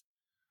Skiff,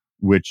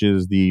 which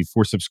is the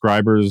for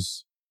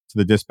subscribers to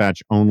the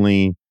Dispatch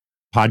only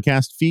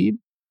podcast feed.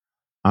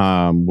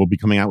 We'll be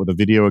coming out with a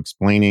video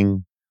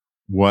explaining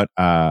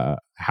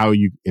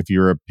if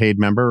you're a paid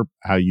member,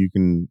 how you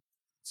can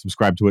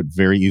subscribe to it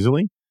very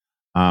easily.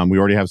 We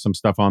already have some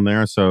stuff on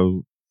there.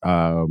 So,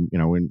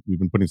 we've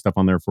been putting stuff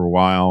on there for a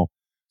while.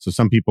 So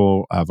some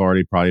people have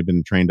already probably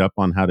been trained up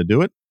on how to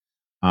do it.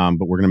 But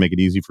we're going to make it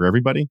easy for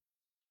everybody.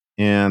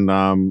 And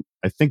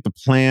I think the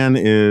plan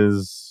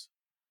is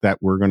that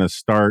we're going to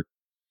start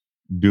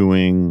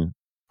doing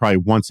probably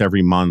once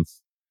every month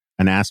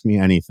an Ask Me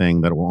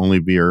Anything that will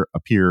only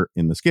appear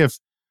in the skiff.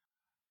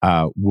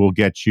 We'll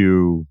get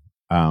you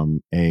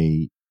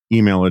a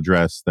email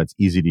address that's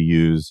easy to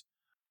use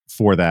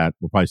for that.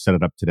 We'll probably set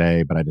it up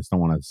today, but I just don't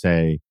want to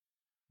say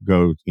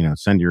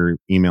send your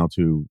email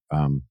to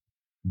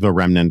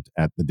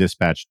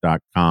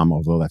theremnant@thedispatch.com,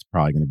 although that's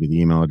probably going to be the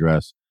email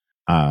address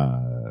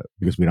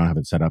because we don't have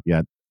it set up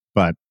yet,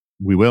 but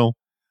we will.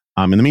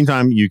 In the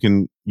meantime, you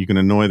can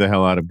annoy the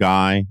hell out of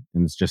Guy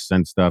and just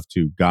send stuff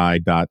to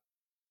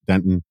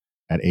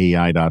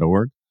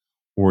guy.denton@aei.org,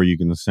 or you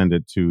can send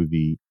it to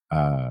the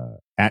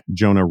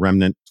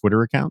 @JonahRemnant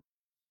Twitter account,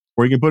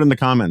 or you can put in the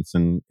comments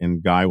and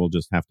Guy will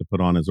just have to put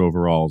on his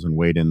overalls and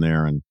wade in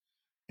there and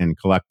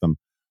collect them.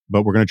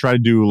 But we're going to try to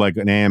do like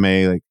an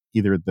AMA, like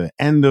either at the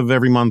end of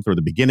every month or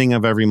the beginning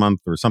of every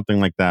month or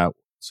something like that,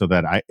 so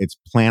that it's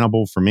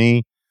plannable for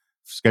me,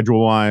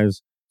 schedule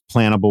wise,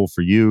 plannable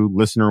for you,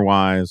 listener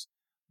wise,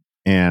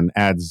 and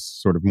adds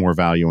sort of more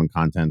value and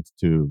content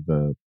to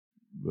the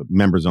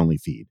members only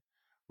feed,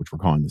 which we're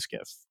calling the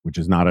skiff, which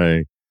is not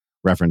a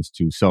reference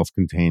to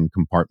self-contained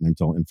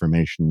compartmental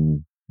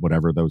information,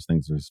 whatever those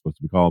things are supposed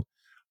to be called,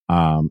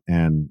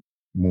 and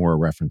more a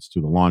reference to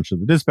the launch of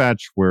the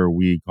Dispatch, where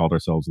we called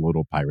ourselves a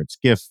little pirate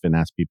skiff and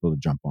asked people to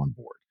jump on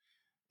board.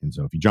 And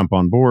so if you jump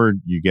on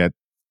board, you get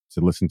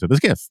to listen to the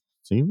skiff.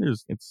 See,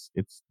 it's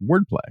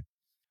wordplay.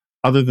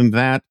 Other than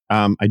that,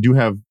 I do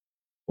have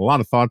a lot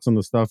of thoughts on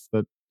the stuff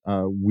that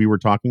we were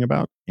talking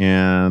about,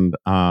 and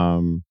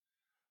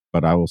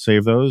but I will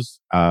save those.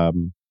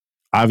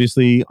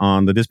 Obviously,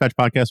 on the Dispatch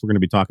podcast, we're going to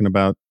be talking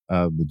about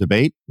the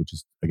debate, which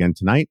is again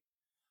tonight.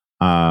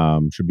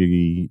 Should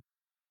be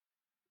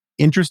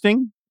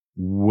interesting.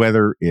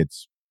 Whether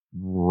it's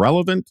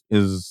relevant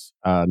is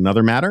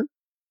another matter.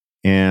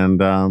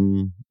 And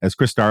as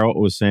Chris Starrett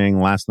was saying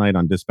last night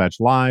on Dispatch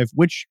Live,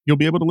 which you'll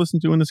be able to listen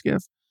to in the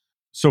skiff,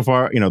 so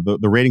far,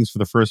 the ratings for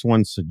the first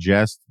one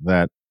suggest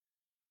that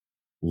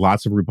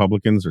lots of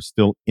Republicans are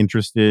still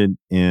interested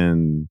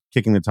in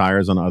kicking the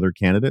tires on other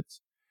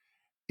candidates.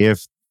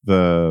 If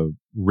the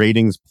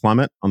ratings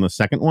plummet on the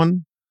second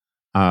one,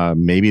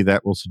 maybe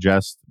that will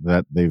suggest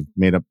that they've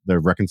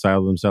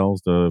reconciled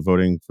themselves to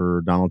voting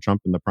for Donald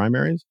Trump in the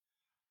primaries.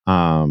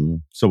 So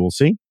we'll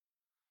see.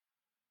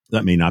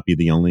 That may not be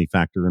the only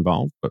factor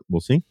involved, but we'll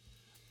see.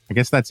 I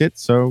guess that's it.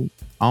 So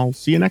I'll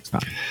see you next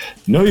time.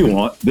 No, you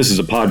won't. This is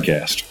a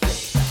podcast.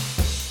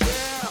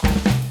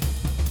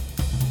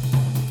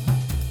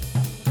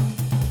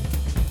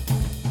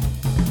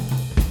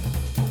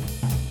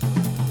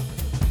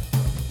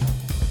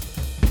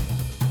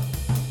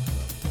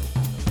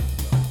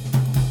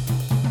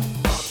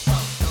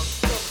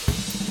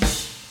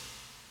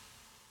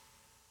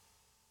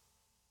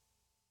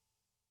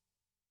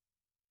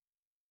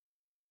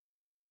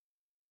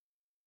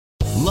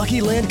 Lucky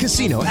Land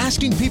Casino,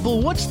 asking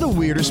people, what's the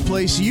weirdest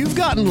place you've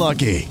gotten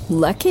lucky?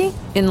 Lucky?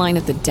 In line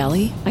at the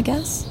deli, I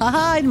guess?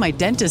 Aha, in my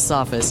dentist's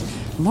office.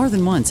 More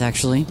than once,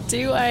 actually.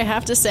 Do I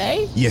have to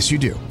say? Yes, you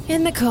do.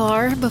 In the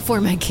car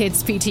before my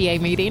kids' PTA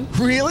meeting.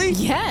 Really?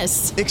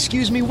 Yes.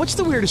 Excuse me, what's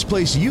the weirdest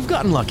place you've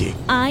gotten lucky?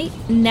 I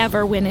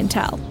never win and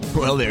tell.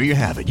 Well, there you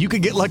have it. You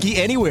can get lucky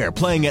anywhere,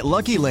 playing at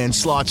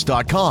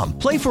LuckyLandSlots.com.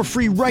 Play for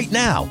free right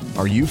now.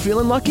 Are you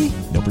feeling lucky?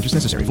 No purchase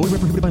necessary. Void where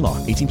prohibited by law.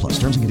 18+.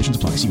 Terms and conditions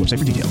apply. See website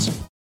for details.